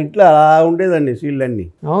 మా ఇంట్లో అలా ఉండేదండి షీల్డ్ అన్నీ.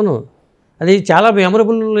 అవును, అది చాలా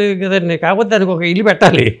మెమరబుల్ కదండి. కాకపోతే దానికి ఒక ఇల్లు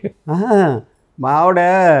పెట్టాలి. మా ఆవిడ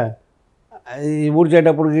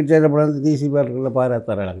ఊడ్చేటప్పుడు గిడ్చేటప్పుడు అంతా తీసి పెట్టకుండా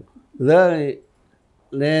పారేస్తారు. ఇదో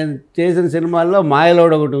నేను చేసిన సినిమాల్లో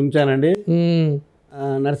మాయలోడు ఒకటి ఉంచానండి,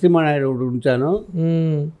 నరసింహనాయుడు ఒకటి ఉంచాను,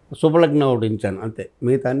 శుభలగ్న ఒకటి ఉంచాను, అంతే.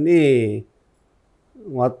 మిగతా అన్నీ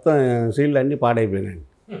మొత్తం సీల్డ్ అన్నీ పాడైపోయినాయండి,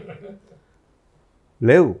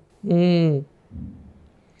 లేవు.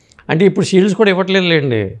 అంటే ఇప్పుడు షీల్డ్స్ కూడా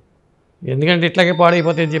ఇవ్వట్లేదులేండి, ఎందుకంటే ఇట్లాగే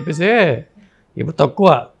పాడైపోతాయి అని చెప్పేసి ఇప్పుడు తక్కువ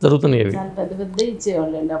జరుగుతున్నాయి అవి. పెద్ద పెద్ద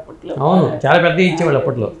ఇచ్చేవాళ్ళండి అప్పట్లో. అవును, చాలా పెద్ద ఇచ్చేవాళ్ళు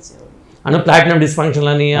అప్పట్లో. అన్న ప్లాటినం డిస్ఫంక్షన్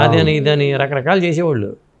అని అది అని ఇదని రకరకాలు చేసేవాళ్ళు.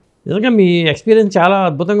 నిజంగా మీ ఎక్స్పీరియన్స్ చాలా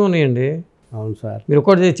అద్భుతంగా ఉన్నాయండి. అవును సార్, మీరు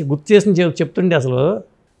ఒకటి గుర్తు చేసి చెప్తుండే అసలు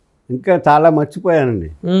ఇంకా చాలా మర్చిపోయానండి.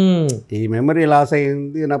 ఈ మెమరీ లాస్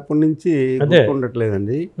అయింది అప్పటి నుంచి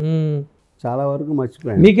గుర్తుండట్లేదండి, చాలా వరకు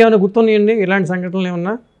మర్చిపోయాను. మీకేమైనా గుర్తున్నాయండి ఇలాంటి సంఘటనలు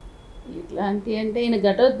ఏమన్నా? ఇట్లాంటి అంటే ఈయన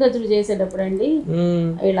ఘటోత్కచుడు చేసేటప్పుడు అండి,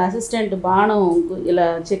 వీళ్ళ అసిస్టెంట్ బాణం ఇలా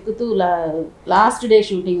చెక్కుతూ లాస్ట్ డే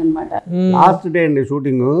షూటింగ్ అనమాట. లాస్ట్ డే అండి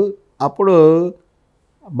షూటింగు. అప్పుడు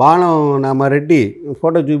బాణం మా రెడ్డి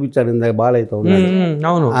ఫోటో చూపించాడు ఇందాక, బాలయ్యతో ఉన్నాడు.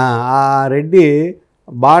 అవును, ఆ రెడ్డి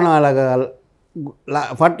బాణం అలాగా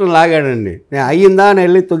పట్టు లాగాడండి. నేను అయ్యిందా అని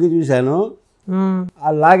వెళ్ళి తొక్కి చూశాను.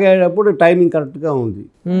 ఆ లాగేటప్పుడు టైమింగ్ కరెక్ట్గా ఉంది,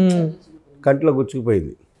 కంట్లో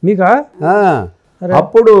గుచ్చుకుపోయింది. మీకా?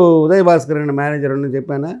 అప్పుడు ఉదయ్ భాస్కర్ అండి మేనేజర్ అని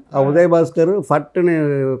చెప్పాను. ఆ ఉదయ్ భాస్కర్ ఫట్టుని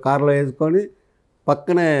కారులో వేసుకొని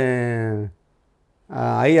పక్కనే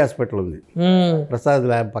ఐ హాస్పిటల్ ఉంది, ప్రసాద్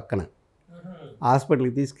ల్యాబ్ పక్కన,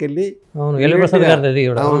 హాస్పిటల్కి తీసుకెళ్ళి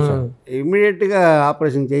ఇమ్మీడియట్గా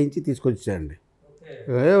ఆపరేషన్ చేయించి తీసుకొచ్చాడండి.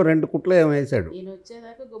 2 కుట్లు ఏమో వేసాడు.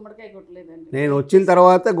 నేను వచ్చిన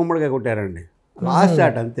తర్వాత గుమ్మడికాయ కొట్టారండి, లాస్ట్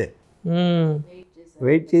షాట్ అంతే.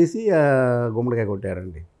 వెయిట్ చేసి గుమ్మడికాయ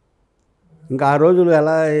కొట్టారండి. ఇంకా ఆ రోజులు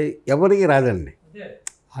ఎలా ఎవరికి రాదండి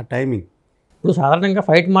ఆ టైమింగ్. ఇప్పుడు సాధారణంగా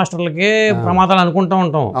ఫైట్ మాస్టర్లకే ప్రమాదాలు అనుకుంటూ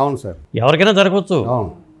ఉంటాం. అవును సార్, ఎవరికైనా జరగవచ్చు. అవును,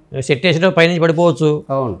 సెట్ వేసేటప్పుడు పైనుంచి పడిపోవచ్చు.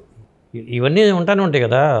 అవును, ఇవన్నీ ఉంటానే ఉంటాయి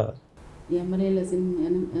కదా. ఎమ్మెల్యేలకి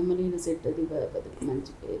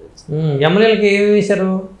ఏమి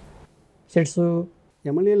వేశారు సెట్స్?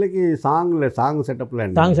 ఎమ్మెల్యేలకి సాంగ్ సెటప్లే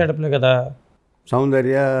అండి. సాంగ్ సెటప్లే కదా.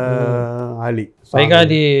 సౌందర్య ఆలి, పైగా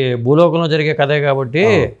అది భూలోకంలో జరిగే కథే కాబట్టి.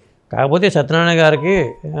 కాకపోతే సత్యనారాయణ గారికి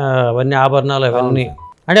అవన్నీ ఆభరణాలు అవన్నీ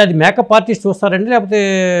అంటే అది మేకప్ ఆర్టిస్ట్ చూస్తారండి, లేకపోతే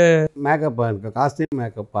మేకప్ కాస్ట్యూమ్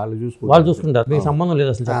మేకప్ వాళ్ళు చూసుకుంటారు? మీకు సంబంధం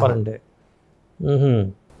లేదు అసలు చెప్పాలంటే.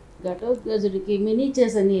 ఘటోత్కచుడికి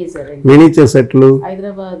మినీచర్స్ అన్ని వేసారండి, మినీచర్ సెట్లు,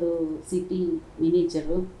 హైదరాబాద్ సిటీ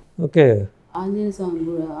మినీచర్. ఓకే, ఆంజనేయ స్వామి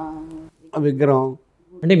విగ్రహం.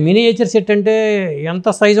 అంటే మినియేచర్ సెట్ అంటే ఎంత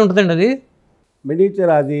సైజు ఉంటుందండి అది?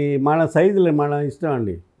 మినియేచర్ అది మన సైజులు మన ఇష్టం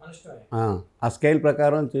అండి, ఆ స్కేల్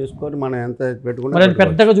ప్రకారం చేసుకొని మనం ఎంత పెట్టుకుంటే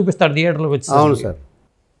పెద్దగా చూపిస్తాడు థియేటర్లోకి వచ్చి. అవును సార్,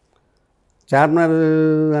 చార్మినార్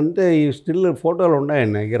అంటే ఈ స్టిల్ ఫోటోలు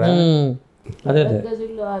ఉన్నాయండి దగ్గర. అదే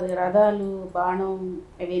రథాలు బాణం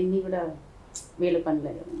అవన్నీ కూడా వీళ్ళ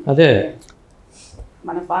పనిలే. అదే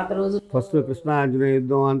మన పాత రోజు ఫస్ట్ కృష్ణ ఆంజనేయ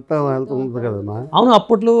యుద్ధం అంతా వెళ్తూ ఉంటుంది కదమ్మా. అవును,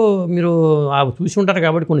 అప్పట్లో మీరు చూసి ఉంటారు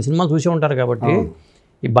కాబట్టి, కొన్ని సినిమాలు చూసి ఉంటారు కాబట్టి,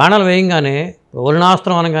 ఈ బాణాలు వేయంగానే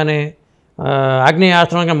వరుణాస్త్రం అనగానే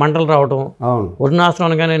ఆగ్నేయాస్త్రం అనగానే మంటలు రావటం, అవును, వరుణాస్త్రం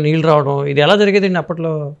అనగానే నీళ్ళు రావడం, ఇది ఎలా జరిగేదండి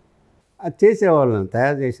అప్పట్లో? అది చేసేవాళ్ళు,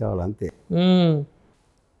 తయారు చేసేవాళ్ళు అంతే.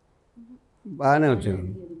 బాగానే వచ్చింది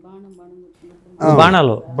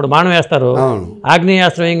బాణాలు. ఇప్పుడు బాణం వేస్తారు,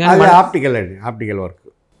 ఆగ్నేయాస్త్రం వేయంగానే ఆప్టికల్ అండి, ఆప్టికల్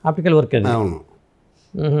వర్క్ అది. అవును,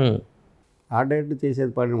 ఆర్ట్ డైరెక్టర్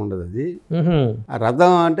చేసేది పని ఉండదు అది.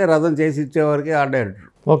 రథం అంటే రథం చేసి ఇచ్చేవారికి ఆర్ట్ డైరెక్టర్.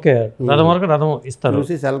 ఓకే, రథం వరకు రథం ఇస్తారు,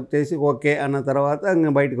 చూసి సెలెక్ట్ చేసి ఓకే అన్న తర్వాత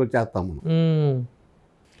ఇంకా బయటకు వచ్చేస్తాము.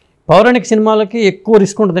 పౌరాణిక సినిమాలకి ఎక్కువ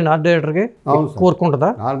రిస్క్ ఉంటుందండి ఆర్ట్ డైరెక్టర్కి, ఎక్కువ వర్క్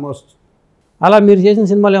ఉంటుందా? ఆల్మోస్ట్. అలా మీరు చేసిన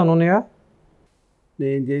సినిమాలు ఏమైనా ఉన్నాయా?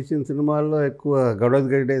 నేను చేసిన సినిమాల్లో ఎక్కువ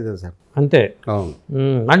గడవద్గడే సార్. అంతే. అవును,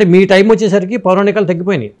 అంటే మీ టైం వచ్చేసరికి పౌరాణికాలు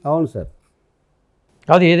తగ్గిపోయినాయి. అవును సార్.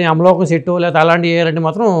 కాదు ఏది అమలోకం సెట్టు లేకపోతే అలాంటివి వేయాలంటే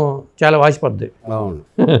మాత్రం చాలా వాసిపోద్ది. అవును,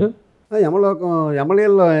 యమలోకం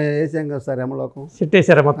యమలీలలో వేసాం కదా సార్, యమలోకం సెట్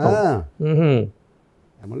వేసారా మొత్తం?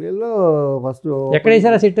 యమలీలలో ఫస్ట్ ఎక్కడ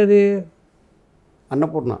వేసారా సెట్? అది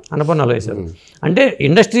అన్నపూర్ణలో వేశారు. అంటే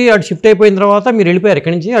ఇండస్ట్రీ అటు షిఫ్ట్ అయిపోయిన తర్వాత మీరు వెళ్ళిపోయారు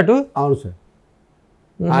ఇక్కడి నుంచి అటు? అవును సార్,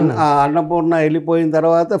 అన్నపూర్ణ వెళ్ళిపోయిన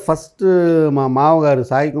తర్వాత ఫస్ట్ మా మామగారు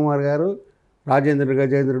సాయి కుమార్ గారు, రాజేంద్రుడు,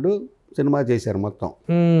 గజేంద్రుడు, సినిమా చేశారు మొత్తం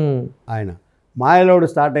ఆయన. మాయలోడు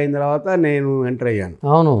స్టార్ట్ అయిన తర్వాత నేను ఎంటర్ అయ్యాను.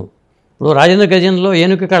 అవును, ఇప్పుడు రాజేంద్ర గజన్లో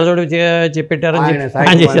ఏనుక కళ్ళజోడు చెప్పెట్టారని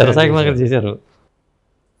ఆయన చేశారు, సాయికుమార్ గారు చేశారు.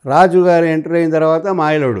 రాజు గారు ఎంటర్ అయిన తర్వాత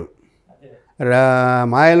మాయలోడు.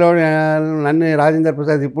 మాయలోడు నన్ను రాజేంద్ర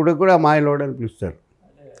ప్రసాద్ ఇప్పుడు కూడా మాయలోడు అని పిలుస్తారు,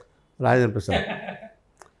 రాజేంద్ర ప్రసాద్.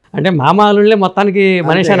 అంటే మామాలుళ్ళే మొత్తానికి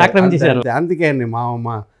మనీషాని ఆక్రమించేశారు. అందుకే అండి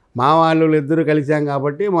మా వాళ్ళు ఇద్దరు కలిసాం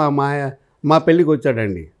కాబట్టి మా పెళ్ళికి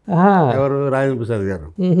వచ్చాడండి. ఎవరు? రాజేంద్ర ప్రసాద్ గారు,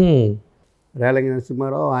 రేలంగి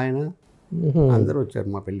నరసింహారావు, ఆయన అందరూ వచ్చారు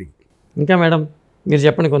మా పెళ్ళికి. ఇంకా మేడం మీరు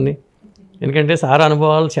చెప్పండి కొన్ని, ఎందుకంటే సార్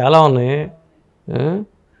అనుభవాలు చాలా ఉన్నాయి.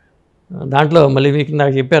 దాంట్లో మళ్ళీ మీకు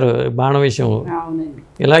నాకు చెప్పారు బాణం విషయం,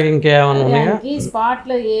 ఇలాగ ఇంకేమన్నా ఉన్నాయా?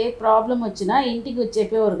 స్పాట్లో ఏ ప్రాబ్లం వచ్చినా ఇంటికి వచ్చి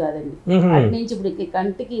చెప్పేవారు కాదండి. అటు నుంచి ఇప్పుడు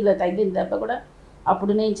కంటికి ఇలా తగ్గిన దెబ్బ కూడా,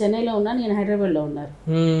 అప్పుడు నేను చెన్నైలో ఉన్నాను, నేను హైదరాబాద్లో ఉన్నారు.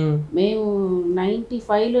 మేము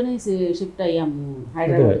 95లోనే షిఫ్ట్ అయ్యాము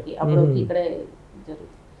హైదరాబాద్కి. అప్పుడు ఇక్కడే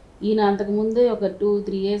జరుగుతుంది. ఈయన అంతకుముందే ఒక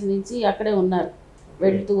 2-3 years నుంచి అక్కడే ఉన్నారు,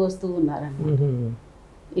 వెళ్తూ వస్తూ ఉన్నారండి.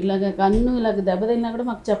 ఇలాగ కన్ను ఇలాగ దెబ్బతిన్నా కూడా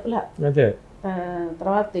మాకు చెప్పలే,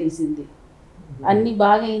 తర్వాత తెలిసింది. అన్నీ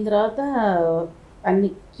బాగా అయిన తర్వాత, అన్ని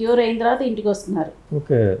క్యూర్ అయిన తర్వాత ఇంటికి వస్తున్నారు.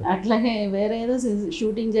 అట్లాగే వేరే ఏదో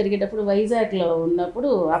షూటింగ్ జరిగేటప్పుడు వైజాగ్లో ఉన్నప్పుడు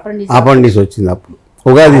అపెండిక్స్ వచ్చింది. అప్పుడు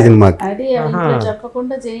ఉగాది సినిమాకి అది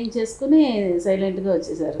చెప్పకుండా చేయించేసుకుని సైలెంట్గా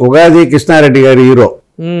వచ్చేసారు. ఉగాది కృష్ణారెడ్డి గారు హీరో.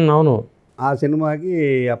 అవును, ఆ సినిమాకి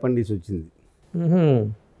అపెండిక్స్ వచ్చింది.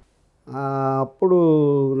 అప్పుడు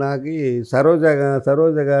నాకు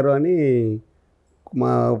సరోజ గారు అని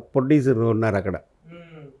మా ప్రొడ్యూసర్ ఉన్నారు అక్కడ,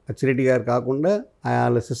 అచ్చిరెడ్డి గారు కాకుండా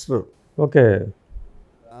వాళ్ళ సిస్టర్. ఓకే,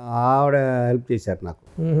 ఆవిడ హెల్ప్ చేశారు నాకు,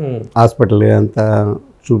 హాస్పిటల్ అంతా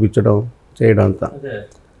చూపించడం చేయడం అంతా.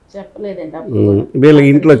 చెప్పలేదండి వీళ్ళ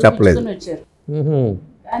ఇంట్లో చెప్పలేదు,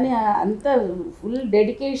 కానీ అంత ఫుల్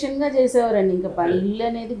డెడికేషన్గా చేసేవారండి. ఇంకా పని ఇల్లు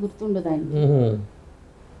అనేది గుర్తుండదు ఆయన.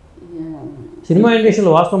 సినిమా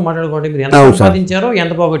ఇండస్ట్రీలో వాస్తవం మాట్లాడుకోండి, మీరు ఎంత సంపాదించారో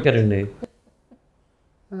ఎంత పోగొట్టారండి?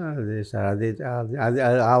 అదే సార్, అదే అది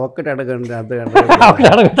ఆ ఒక్కటి అడగండి,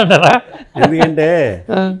 అడగంటారా? ఎందుకంటే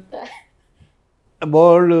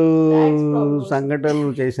బోల్డ్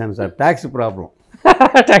సంఘటనలు చేశాను సార్. Tax problem.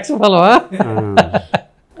 ట్యాక్స్ ప్రాబ్లమా?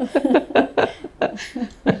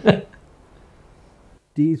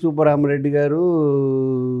 టి సుబ్బరామరెడ్డి గారు,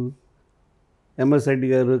 ఎంఎస్ రెడ్డి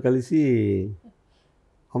గారు కలిసి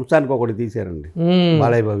వంశానికి ఒకటి తీశారండి,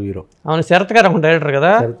 బాలయ్య బాబు హీరో. అవును, శరత్ గారు ఒక డైరెక్టర్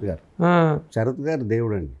కదా. శరత్ గారు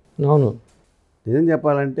దేవుడు అండి. అవును, నిజం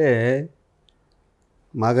చెప్పాలంటే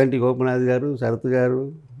మాగంటి గోపినాథ్ గారు, శరత్ గారు,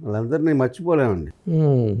 వాళ్ళందరినీ మర్చిపోలేమండి.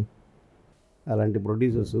 అలాంటి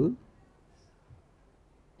ప్రొడ్యూసర్స్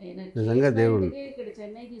నిజంగా దేవుడు.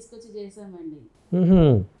 చెన్నై తీసుకొచ్చి చేసామండి.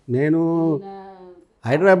 నేను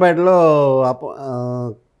హైదరాబాద్లో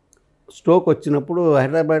స్ట్రోక్ వచ్చినప్పుడు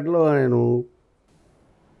హైదరాబాద్లో నేను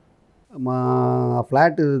మా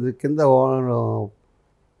ఫ్లాట్ కింద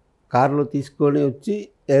కారులో తీసుకొని వచ్చి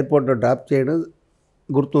ఎయిర్పోర్ట్లో డ్రాప్ చేయడం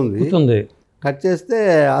గుర్తుంది. కట్ చేస్తే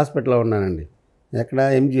హాస్పిటల్లో ఉన్నానండి. ఎక్కడ?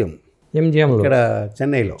 ఎంజిఎం ఇక్కడ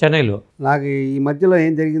చెన్నైలో. నాకు ఈ మధ్యలో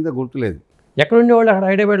ఏం జరిగిందో గుర్తులేదు. ఎక్కడ ఉండేవాళ్ళు అక్కడ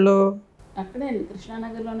హైదరాబాద్లో? అక్కడే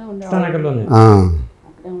కృష్ణానగర్లోనే ఉండేవాళ్ళు.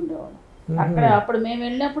 అక్కడే ఉండేవాళ్ళు. అక్కడ అప్పుడు మేము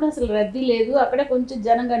వెళ్ళినప్పుడు అసలు రద్దీ లేదు, అక్కడే కొంచెం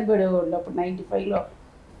జనం కనిపడేవాళ్ళు. అప్పుడు 95లో.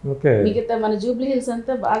 మిగతా మన జూబ్లీ హిల్స్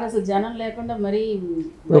అంతా బాగా అసలు జనం లేకుండా. మరి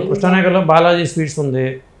కృష్ణానగర్లో బాలాజీ స్వీట్స్ ఉంది,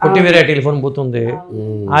 కొట్టివేరే టెలిఫోన్ బూత్ ఉంది,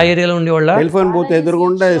 ఆ ఏరియాలో ఉండేవాళ్ళ. టెలిఫోన్ బూత్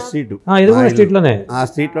ఎదురుగుండా స్ట్రీట్, స్ట్రీట్లోనే, ఆ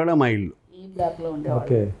స్ట్రీట్లోనే మా ఇల్లు. బ్లాక్లో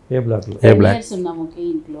ఉండేవాళ్ళు. ఏ బ్లాక్లో? ఉన్నాము ఒకే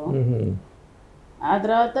ఇంట్లో. ఆ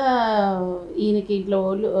తర్వాత ఈయనకి ఇంట్లో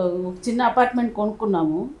ఒక చిన్న అపార్ట్మెంట్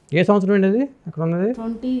కొనుక్కున్నాము. ఏ సంవత్సరం అండి అది అక్కడ ఉన్నది?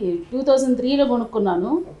 2003లో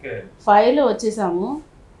కొనుక్కున్నాను. 5లో వచ్చేసాము,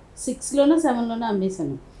 6లోనో 7లోనో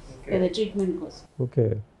అమ్మేశాను ఏదో ట్రీట్మెంట్ కోసం. ఓకే,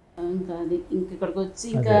 ఇంకా అది ఇక్కడికి వచ్చి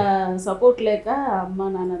ఇంకా సపోర్ట్ లేక అమ్మ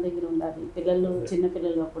నాన్న దగ్గర ఉండాలి. పిల్లలు చిన్న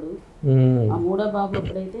పిల్లలు. అప్పుడు ఆ మూడో బాబు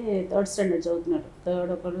అప్పుడైతే 3rd standard చదువుతున్నాడు.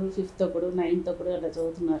 3rd ఒకడు, 5th ఒకడు, 9th ఒకడు అలా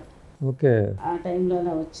చదువుతున్నారు. ఓకే, ఆ టైంలో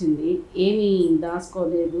అలా వచ్చింది. ఏమీ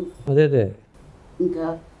దాచుకోలేదు. అదే ఇంకా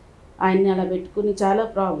ఆయన్ని అలా పెట్టుకుని చాలా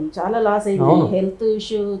ప్రాబ్లం, చాలా లాస్ అయింది. హెల్త్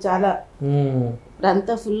ఇష్యూ చాలా.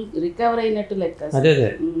 అంతా ఫుల్ రికవర్ అయినట్టు లెక్క.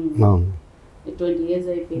 20 years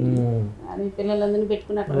అయిపోయింది. అని పిల్లలందరినీ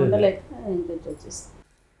పెట్టుకుని అక్కడ ఉండలేక ఇంకొచ్చి వచ్చేసి.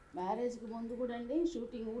 మ్యారేజ్కి ముందు కూడా అండి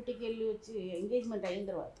షూటింగ్ ఊటీకి వెళ్ళి వచ్చి ఎంగేజ్మెంట్ అయిన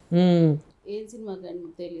తర్వాత ఏం సినిమా కానీ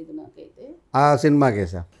తెలియదు నాకైతే. ఆ సినిమాకే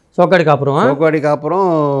సార్, సోకాడి కాపురం.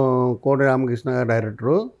 కోటి రామకృష్ణ గారు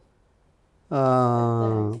డైరెక్టరు,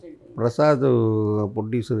 ప్రసాద్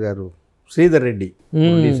ప్రొడ్యూసర్ గారు, శ్రీధర్ రెడ్డి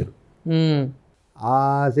ప్రొడ్యూసర్. ఆ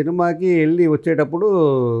సినిమాకి వెళ్ళి వచ్చేటప్పుడు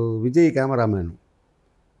విజయ్ కెమెరామ్యాన్.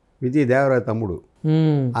 విజయ్ దేవరాయ తమ్ముడు,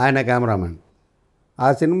 ఆయన కెమెరామెన్. ఆ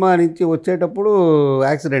సినిమా నుంచి వచ్చేటప్పుడు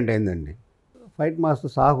యాక్సిడెంట్ అయిందండి. Fight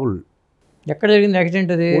master Sahul. ఎక్కడ జరిగింది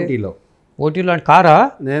యాక్సిడెంట్ అది? ఊటీలో. ఊటీలో అంటే కారా?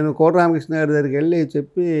 నేను కోట రామకృష్ణ గారి దగ్గరికి వెళ్ళి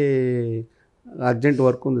చెప్పి అర్జెంట్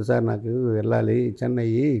వర్క్ ఉంది సార్, నాకు వెళ్ళాలి చెన్నై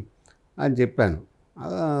అని చెప్పాను.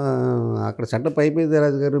 అక్కడ సెటప్ అయిపోయింది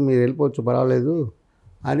రాజు గారు, మీరు వెళ్ళిపోవచ్చు పర్వాలేదు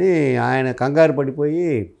అని ఆయన కంగారు పడిపోయి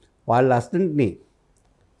వాళ్ళ అసిస్టెంట్ని,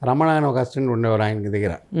 రమణ అని ఒక అసిస్టెంట్ ఉండేవారు ఆయనకి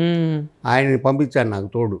దగ్గర, ఆయన్ని పంపించాను నాకు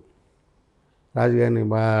తోడు, రాజుగారిని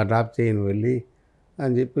డ్రాప్ చేయను వెళ్ళి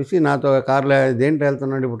అని చెప్పేసి నాతో కార్లో దేంట్లో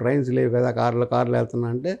వెళ్తున్నాడు, ఇప్పుడు ట్రైన్స్ లేవు కదా, కార్లో వెళ్తున్నా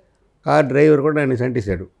అంటే కార్ డ్రైవర్ కూడా ఆయన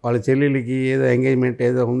సంటిస్తాడు. వాళ్ళ చెల్లెలకి ఏదో ఎంగేజ్మెంట్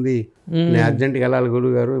ఏదో ఉంది, నేను అర్జెంట్గా వెళ్ళాలి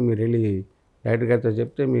గురువు గారు, మీరు వెళ్ళి డైరెక్టర్ గారితో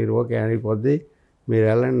చెప్తే మీరు ఓకే అయిపోద్ది, మీరు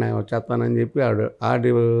వెళ్ళండి నేను వచ్చేస్తానని చెప్పి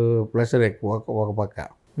ఆడి ప్రెషర్ ఎక్కువ ఒక పక్క.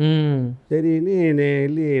 సరే నేను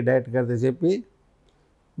వెళ్ళి డైరెక్టర్ గారితో చెప్పి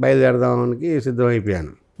బయలుదేరదానికి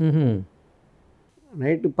సిద్ధమైపోయాను.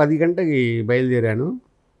 నైట్ 10 గంటకి బయలుదేరాను.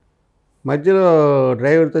 మధ్యలో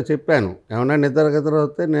డ్రైవర్తో చెప్పాను, ఏమన్నా నిద్ర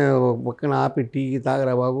వస్తే నేను ఒక పక్కన ఆపి టీకి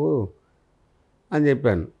తాగరా బాబు అని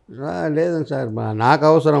చెప్పాను. లేదండి సార్, నాకు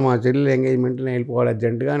అవసరం, మా చెల్లి ఎంగేజ్మెంట్, నేను వెళ్ళిపోవాలి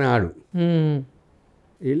అర్జెంటుగా అని ఆడు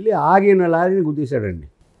వెళ్ళి ఆగిన లారీని గుద్దేశాడండి.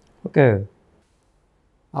 ఓకే.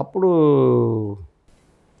 అప్పుడు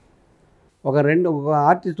ఒక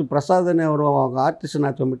ఆర్టిస్ట్ ప్రసాద్ అని ఎవరో ఒక ఆర్టిస్ట్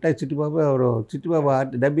నాతో మిఠాయి చిట్టిబాబు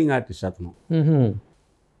డబ్బింగ్ ఆర్టిస్ట్ అతను.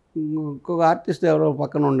 ఇంకొక ఆర్టిస్ట్ ఎవరో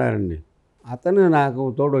పక్కన ఉన్నారండి, అతను నాకు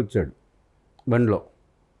తోడు వచ్చాడు బండిలో.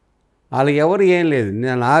 వాళ్ళకి ఎవరు ఏం లేదు,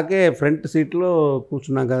 నాకే ఫ్రంట్ సీట్లో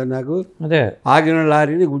కూర్చున్నాం కదా, నాకు అదే ఆగిన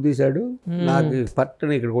లారీని గుద్దేశాడు. నాకు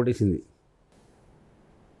పట్టని ఇక్కడ కొట్టేసింది,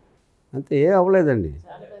 అంతే, ఏం అవ్వలేదండి.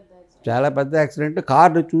 చాలా పెద్ద యాక్సిడెంట్.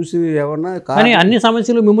 కార్డు చూసి ఎవరన్నా కానీ అన్ని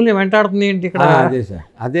సమస్యలు మిమ్మల్ని వెంటాడుతుంది ఏంటి ఇక్కడ? అదే సార్,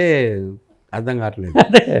 అదే అర్థం కావట్లేదు.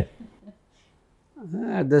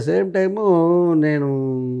 అట్ ద సేమ్ టైము నేను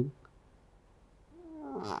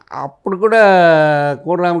అప్పుడు కూడా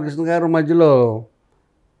కోట రామకృష్ణ గారు మధ్యలో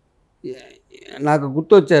నాకు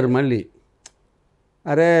గుర్తొచ్చారు మళ్ళీ.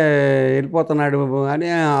 అరే వెళ్ళిపోతున్నాడు అని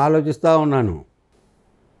ఆలోచిస్తూ ఉన్నాను.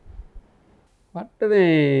 పట్టని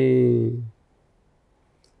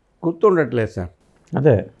గుర్తుండట్లేదు సార్.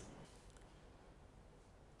 అదే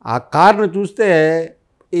ఆ కార్ను చూస్తే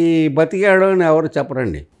ఈ బతికాడు అని ఎవరు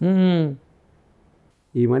చెప్పరండి.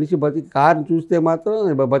 ఈ మనిషి కారుని చూస్తే మాత్రం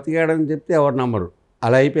బతికాడని చెప్తే ఎవరు నమ్మరు.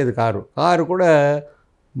 అలా అయిపోయింది కారు కూడా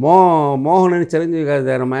మోహన్ అని చిరంజీవి గారి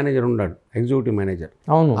దగ్గర మేనేజర్ ఉన్నాడు, ఎగ్జిక్యూటివ్ మేనేజర్.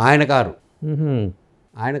 అవును, ఆయన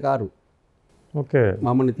కారు. ఓకే.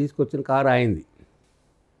 మమ్మల్ని తీసుకొచ్చిన కారు అయింది.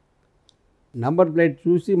 నంబర్ ప్లేట్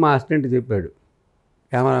చూసి మా అసిస్టెంట్ చెప్పాడు,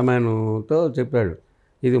 కెమెరామ్యాన్తో చెప్పాడు,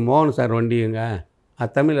 ఇది మోహన్ సార్ వండిగా, ఆ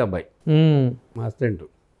తమిళ అబ్బాయి మా అసిస్టెంట్.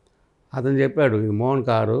 అతను చెప్పాడు ఇది మోహన్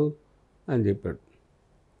కారు అని చెప్పాడు.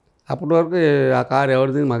 అప్పటి వరకు ఆ కారు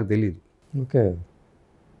ఎవరిది మాకు తెలియదు. ఓకే.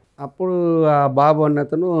 అప్పుడు ఆ బాబు అన్న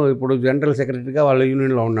అతను ఇప్పుడు జనరల్ సెక్రటరీగా వాళ్ళ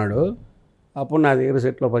యూనియన్లో ఉన్నాడు. అప్పుడు నా దగ్గర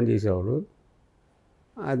సెట్లో పనిచేసేవాడు.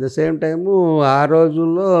 అట్ ద సేమ్ టైము ఆ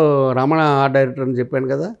రోజుల్లో రమణ ఆర్ట్ డైరెక్టర్ అని చెప్పాను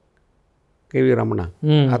కదా, కేవి రమణ,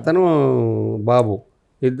 అతను బాబు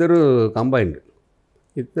ఇద్దరు కంబైన్డ్,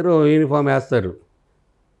 ఇద్దరు యూనిఫామ్ వేస్తారు.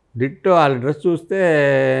 డిట్టో వాళ్ళ డ్రెస్ చూస్తే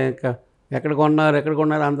ఎక్కడ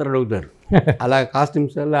కొన్నారు అందరూ అడుగుతారు. అలా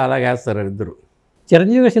కాస్ట్యూమ్స్ అలాగే వేస్తారు ఇద్దరు.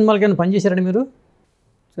 చిరంజీవి గారి సినిమాలకైనా పనిచేశారండి మీరు?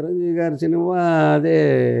 చిరంజీవి గారి సినిమా అదే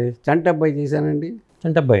చంటబ్బాయి చేశానండి.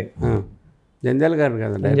 చంటబ్బాయి జంజాల్ గారు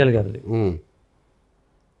కదా, జంజాల్ గారిది.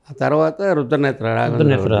 ఆ తర్వాత రుద్రనేత్ర.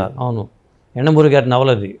 అవును, నందమూరి గారి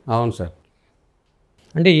నవలది. అవును సార్.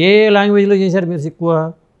 అంటే ఏ లాంగ్వేజ్లో చేశారు మీరు ఎక్కువ?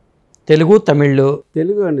 తెలుగు, తమిళ్?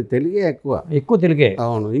 తెలుగు అండి, తెలుగే ఎక్కువ తెలుగే.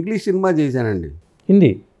 అవును. ఇంగ్లీష్ సినిమా చేశానండి.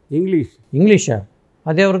 హిందీ? ఇంగ్లీషా?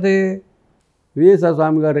 అదెవరిది? విఎస్ఆర్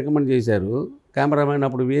స్వామి గారు రికమెండ్ చేశారు, కెమెరామెన్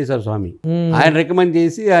అప్పుడు విఎస్ఆర్ స్వామి. ఆయన రికమెండ్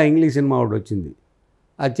చేసి ఆ ఇంగ్లీష్ సినిమా ఒకటి వచ్చింది,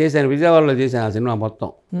 అది చేశాను. విజయవాడలో చేశాను ఆ సినిమా మొత్తం.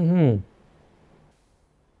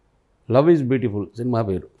 లవ్ ఈజ్ బ్యూటిఫుల్ సినిమా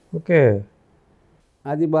పేరు. ఓకే.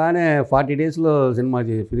 అది బాగానే 40 డేస్లో సినిమా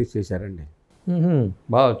ఫినిష్ చేశారండి.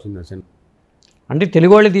 బాగా వచ్చింది ఆ సినిమా. అంటే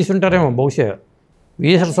తెలుగు వాళ్ళే తీసుంటారేమో బహుశా.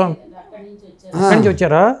 విఎస్ఆర్ స్వామి అక్కడి నుంచి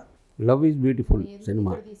వచ్చారా? Love is beautiful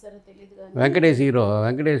cinema Venkatesh hero,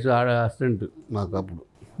 Venkatesh assistant మాకు అప్పుడు.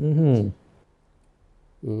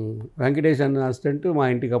 వెంకటేష్ అన్న అసిస్టెంట్ మా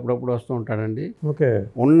ఇంటికి అప్పుడప్పుడు వస్తూ ఉంటాడండి. ఓకే.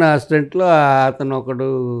 ఉన్న అసిస్టెంట్లో అతను ఒకడు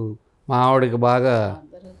మా ఆవిడకి బాగా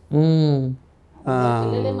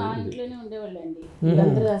మా ఇంట్లోనే ఉండేవాళ్ళండి.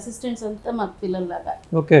 వీళ్ళందరూ అసిస్టెంట్స్ అంతా మా పిల్లల్లాగా.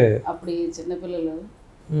 ఓకే. అప్పుడు చిన్నపిల్లలు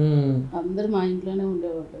అందరూ మా ఇంట్లోనే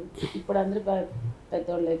ఉండేవాళ్ళు. ఇప్పుడు అందరూ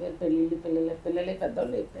పెద్దవాళ్ళు అయిపోయారు, పిల్లలే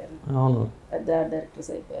పెద్దవాళ్ళు అయిపోయారు. అవును, పెద్ద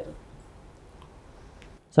డైరెక్టర్స్ అయిపోయారు.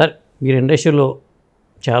 సార్ మీరు ఇండస్ట్రీలో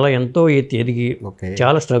చాలా ఎంతో ఎదిగి ఓకే.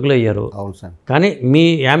 చాలా స్ట్రగుల్ అయ్యారు. అవును సార్. కానీ మీ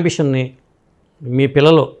యాంబిషన్ని మీ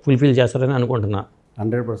పిల్లలు ఫుల్ఫిల్ చేస్తారని అనుకుంటున్నా.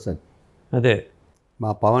 100%. అదే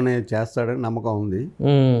మా పవన్ చేస్తాడని నమ్మకం ఉంది,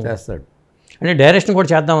 చేస్తాడు. అంటే డైరెక్షన్ కూడా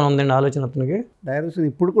చేద్దామని ఉందండి ఆలోచన అతనికి. డైరెక్షన్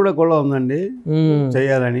ఇప్పుడు కూడా ఉందండి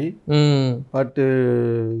చేయాలని. బట్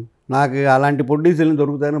నాకు అలాంటి ప్రొడ్యూసర్లు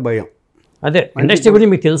దొరుకుతాయని భయం. అదే ఇండస్ట్రీ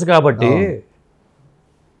గురించి మీకు తెలుసు కాబట్టి.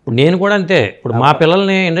 ఇప్పుడు నేను కూడా అంతే. ఇప్పుడు మా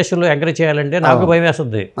పిల్లల్ని ఇండస్ట్రీలో ఎంకరేజ్ చేయాలంటే నాకు భయం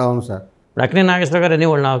వేస్తుంది. అవును సార్. ఇప్పుడు అక్కినే నాగేశ్వర గారు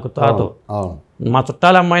అనేవాళ్ళు నాకు తాతో, అవును, మా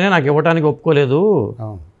చుట్టాల అమ్మాయినే నాకు ఇవ్వడానికి ఒప్పుకోలేదు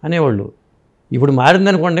అవును అనేవాళ్ళు. ఇప్పుడు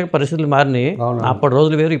మారిందనుకోండి, పరిస్థితులు మారినాయి. అప్పటి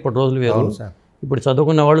రోజులు వేరు, ఇప్పటి రోజులు వేరు. అవును సార్. ఇప్పుడు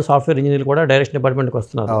చదువుకున్న వాళ్ళు సాఫ్ట్వేర్ ఇంజనీర్లు కూడా డైరెక్షన్ డిపార్ట్మెంట్కి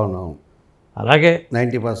వస్తున్నారు. అవునవును. అలాగే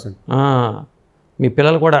 90% మీ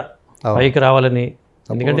పిల్లలు కూడా పైకి రావాలని.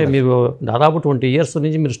 ఎందుకంటే మీరు దాదాపు 20 years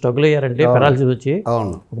నుంచి మీరు స్ట్రగుల్ అయ్యారంటే పెరాలసిస్ వచ్చి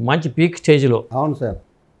అవును, ఒక మంచి పీక్ స్టేజ్లో. అవును సార్.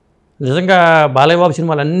 నిజంగా బాలయ్య బాబు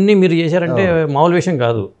సినిమాలు అన్నీ మీరు చేశారంటే మామూలు విషయం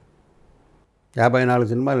కాదు. 54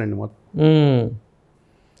 సినిమాలండి మొత్తం.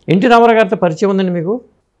 ఎన్టీ రామారావు గారితో పరిచయం ఉందండి మీకు?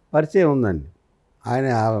 పరిచయం ఉందండి. ఆయన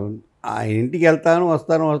ఇంటికి వెళ్తాను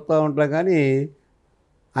వస్తూ ఉంటా, కానీ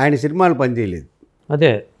ఆయన సినిమాలు పనిచేయలేదు.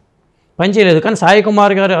 అదే పనిచేయలేదు. కానీ సాయి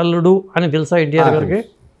కుమార్ గారి అల్లుడు అని తెలుసా ఎన్టీఆర్ గారికి?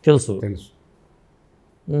 తెలుసు.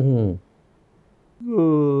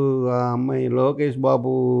 ఆ అమ్మాయి లోకేష్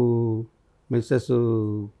బాబు మిస్సెస్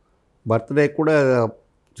బర్త్డే కూడా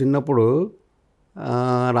చిన్నప్పుడు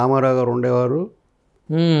రామారావు గారు ఉండేవారు,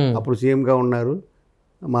 అప్పుడు సీఎంగా ఉన్నారు.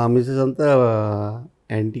 మా మిస్సెస్ అంతా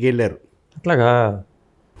ఇంటికి వెళ్ళారు అట్లాగా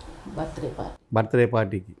బర్త్డే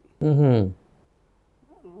పార్టీకి.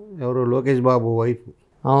 ఎవరు? లోకేష్ బాబు వైఫ్.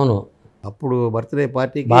 అవును, అప్పుడు బర్త్డే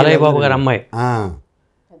పార్టీకి బాలయ్య బాబు గారు అమ్మాయి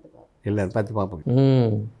వెళ్ళారు, పెద్ద పాపకి.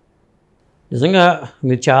 నిజంగా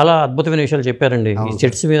మీరు చాలా అద్భుతమైన విషయాలు చెప్పారండి. ఈ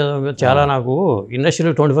సెట్స్ మీద చాలా నాకు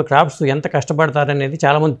ఇండస్ట్రీలో 24 క్రాఫ్ట్స్ ఎంత కష్టపడతారనేది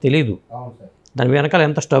చాలామంది తెలియదు. దాని వెనకాల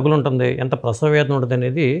ఎంత స్ట్రగుల్ ఉంటుంది, ఎంత ప్రసవ వేదన ఉంటుంది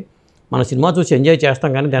అనేది మన సినిమా చూసి ఎంజాయ్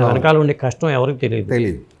చేస్తాం, కానీ దాని వెనకాల ఉండే కష్టం ఎవరికి తెలియదు.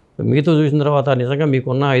 మీతో చూసిన తర్వాత నిజంగా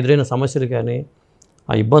మీకున్న ఎదురైన సమస్యలు కానీ,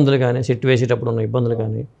 ఆ ఇబ్బందులు కానీ, సెట్ వేసేటప్పుడు ఉన్న ఇబ్బందులు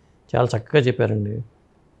కానీ చాలా చక్కగా చెప్పారండి.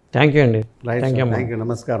 థ్యాంక్ యూ అండి. Thank you.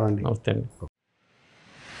 నమస్కారం అండి. నమస్తే అండి.